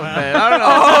bad. end on That was that. bad. I don't know.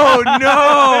 Oh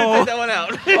no! Take that one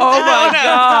out. Oh my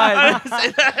god!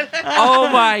 Oh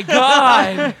my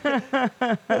god!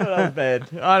 That was bad.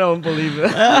 I don't believe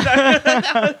it.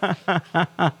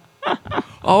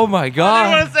 Oh my I didn't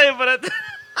god! want to say it, but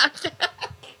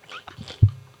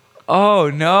Oh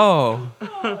no!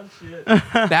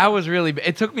 That was really.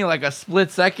 It took me like a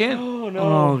split second. oh no.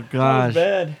 Oh, That gosh. was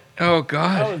bad. Oh That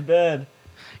god! was bad.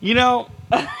 You know,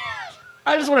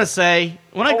 I just want to say,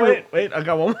 when I Oh, grew wait, I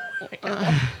got one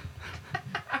more.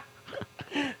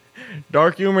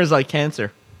 Dark humor is like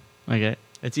cancer. Okay.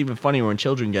 It's even funnier when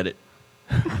children get it.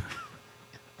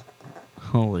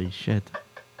 Holy shit.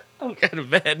 I'm kind of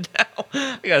bad now.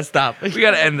 I gotta stop. We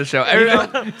gotta end the show.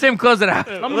 Everyone, Tim, close it out.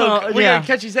 I'm Look, gonna, we yeah. gotta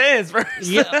catch his hands first.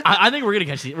 Yeah, I think we're going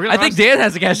to catch these. I think Dan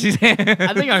has to catch these hands.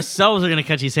 I think ourselves are going to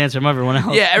catch these hands from everyone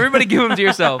else. Yeah, everybody give them to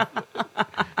yourself.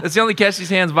 That's the only catch these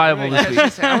hands viable this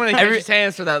week. I'm gonna catch his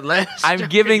hands for that last. I'm joke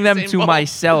giving at them Usain to Bolt.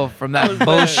 myself from that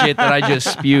bullshit that I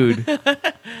just spewed.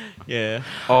 Yeah.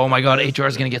 Oh my god, HR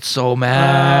is gonna get so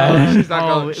mad. She's not Oh,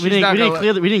 gonna- we she's didn't, not we, didn't gonna-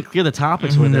 clear the, we didn't clear the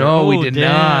topics with her. No, we Oh, did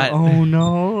damn. not. Oh,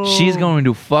 no. She's going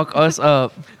to fuck us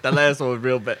up. That last one was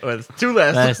real bad. Well, it's two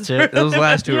last. That's two. Those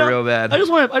last two You are know, real bad. I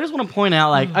just want to point out,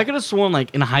 like, I could have sworn,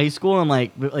 like, in high school and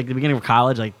like the beginning of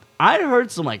college, like, I heard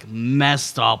some like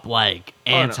messed up like Oh,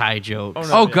 no. anti jokes. Oh,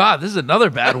 no. Oh god, this is another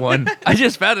bad one. I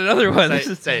just found another one.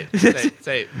 Say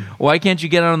it. Why can't you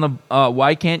get on the?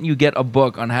 Why can't you get a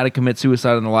book on how to commit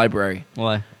suicide in the library?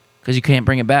 Why? Because you can't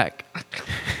bring it back.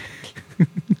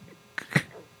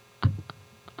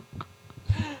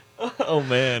 Oh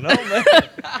man.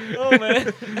 Oh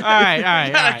man. All right.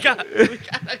 All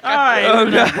right.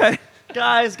 Oh god.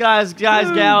 Guys,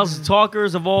 gals,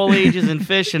 talkers of all ages and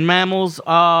fish and mammals.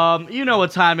 You know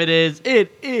what time it is.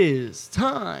 It is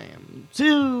time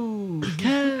to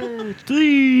catch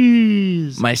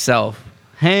these Myself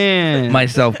hands.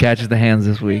 catches the hands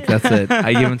this week. That's it.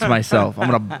 I give them to myself. I'm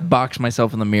gonna box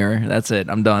myself in the mirror. That's it.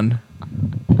 I'm done.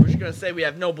 We're just gonna say we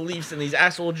have no beliefs in these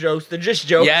asshole jokes. They're just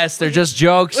jokes. Yes, they're just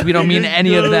jokes. We don't mean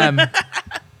any of them.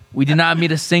 We did not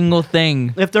mean a single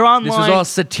thing. If they're online, This was all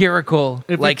satirical,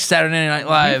 If like it- Saturday Night we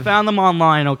Live. found them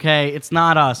online. Okay, it's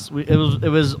not us. It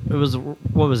was.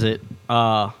 What was it?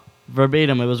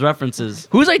 Verbatim. It was references.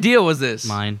 Whose idea was this?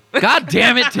 Mine. God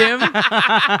damn it, Tim.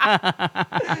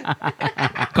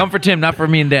 Come for Tim, not for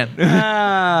me and Dan.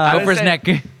 Ah, Go didn't for his say- neck.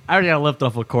 I already got a lift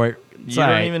off of court. It's You all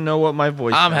don't right. even know what my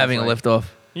voice. I'm sounds having a like. lift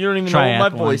off. You don't even know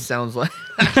what my Triathlon. voice sounds like.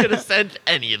 I could have said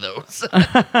any of those,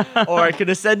 or I could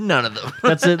have said none of them.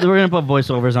 That's it. We're gonna put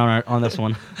voiceovers on this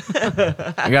one.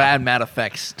 I gotta add mad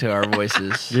effects to our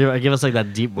voices. Give us like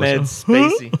that deep voice. Mad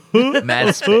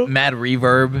spacey. mad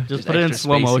reverb. Just put it in extra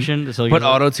slow spacey. motion. So you Put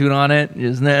can- auto tune on it,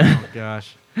 isn't it? Oh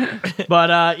gosh.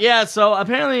 But yeah, so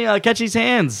apparently Catchy's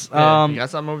hands. Yeah, you got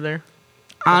something over there?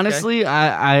 Honestly,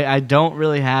 I don't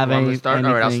really have Want me any. to start?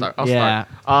 All right, I'll anything- start. I'll yeah.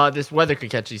 start. This weather could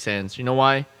catch these hands. You know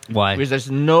why? Why? Because there's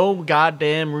no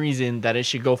goddamn reason that it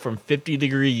should go from 50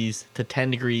 degrees to 10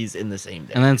 degrees in the same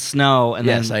day. And then snow, and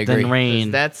Yes, I then agree. 'Cause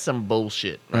rain. That's some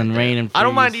bullshit. And there. rain and I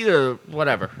don't mind freeze. either.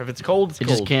 Whatever. If it's cold, it's You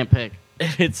cold. just can't pick.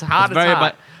 If it's hot, It's it's, very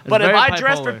hot. it's But if very I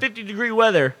dress for bipolar. 50-degree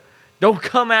weather, don't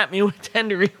come at me with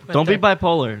 10-degree weather. Don't be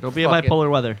bipolar. Don't be a Fucking- bipolar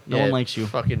weather. No Yeah, one likes you.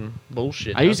 Fucking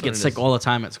bullshit. I used to That's get what it sick is. all the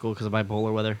time at school because of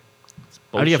bipolar weather. It's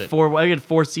I bullshit. get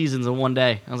 4 seasons in one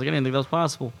day. I was like, I didn't think that was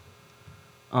possible.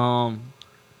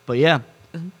 But yeah,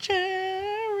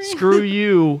 Cherry. screw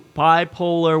you,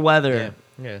 bipolar weather.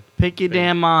 Yeah. Pick your Big.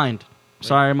 damn mind.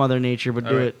 Sorry, Mother Nature, but All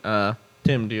do right. it.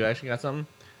 Tim, do you actually got something?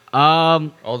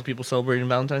 Um, All the people celebrating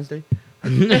Valentine's Day?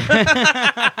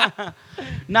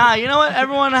 nah, you know what?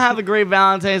 Everyone have a great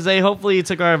Valentine's Day. Hopefully, you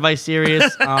took our advice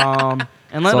serious.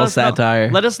 And let It's all us satire.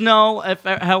 Know, let us know if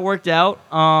how it worked out.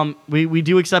 We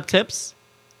do accept tips.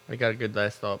 I got a good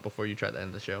last thought before you try to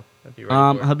end the show. If you're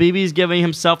ready for it. Habibi's giving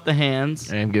himself the hands.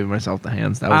 I am giving myself the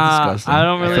hands. That was disgusting. I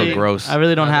don't really. feel gross. I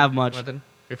really don't have much. Nothing?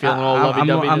 You're feeling all I'm-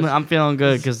 lovey-dovey? I'm feing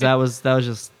good because that was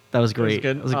great.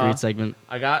 good? It was a great segment.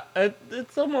 I got it.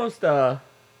 It's almost like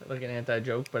an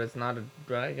anti-joke, but it's not a.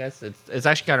 I guess it's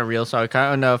actually kind of real. So I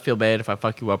kind of feel bad if I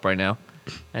fuck you up right now,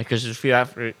 because if you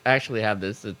actually have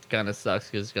this, it kind of sucks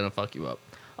because it's gonna fuck you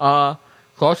up.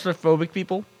 Claustrophobic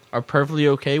people are perfectly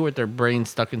okay with their brain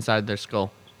stuck inside their skull.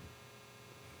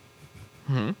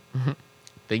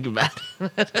 Think about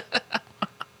it.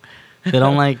 They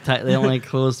don't like they don't like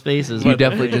closed spaces. You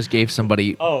definitely just gave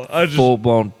somebody I full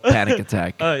blown panic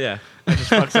attack. Oh yeah. I just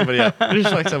fucked somebody up. I just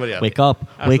fucked somebody up. Wake up!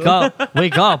 Wake up!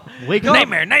 Wake up! Wake up!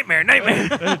 Nightmare!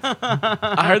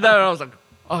 I heard that and I was like,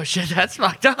 oh shit, that's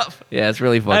fucked up. Yeah, it's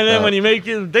really fucked And then up. when you make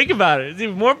it think about it, it's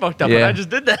even more fucked up. But Yeah. I just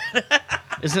did that.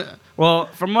 Isn't well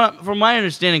from my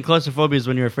understanding, claustrophobia is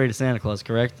when you're afraid of Santa Claus,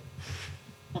 correct?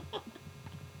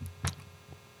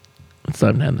 It's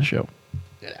time to end the show.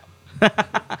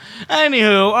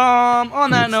 Anywho,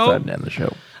 on that It's time note, to end the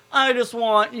show. I just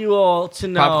want you all to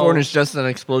know Popcorn is just an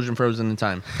explosion frozen in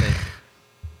time.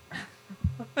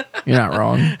 You're not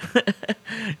wrong.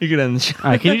 You can end the show.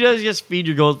 All right, can you just feed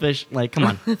your goldfish? Like, come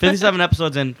on, 57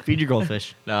 episodes in, feed your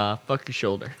goldfish. Nah, fuck your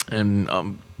shoulder. And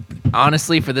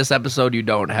honestly, for this episode, you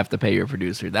don't have to pay your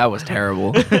producer. That was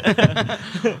terrible.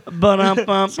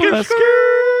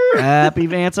 Happy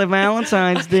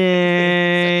Valentine's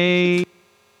Day.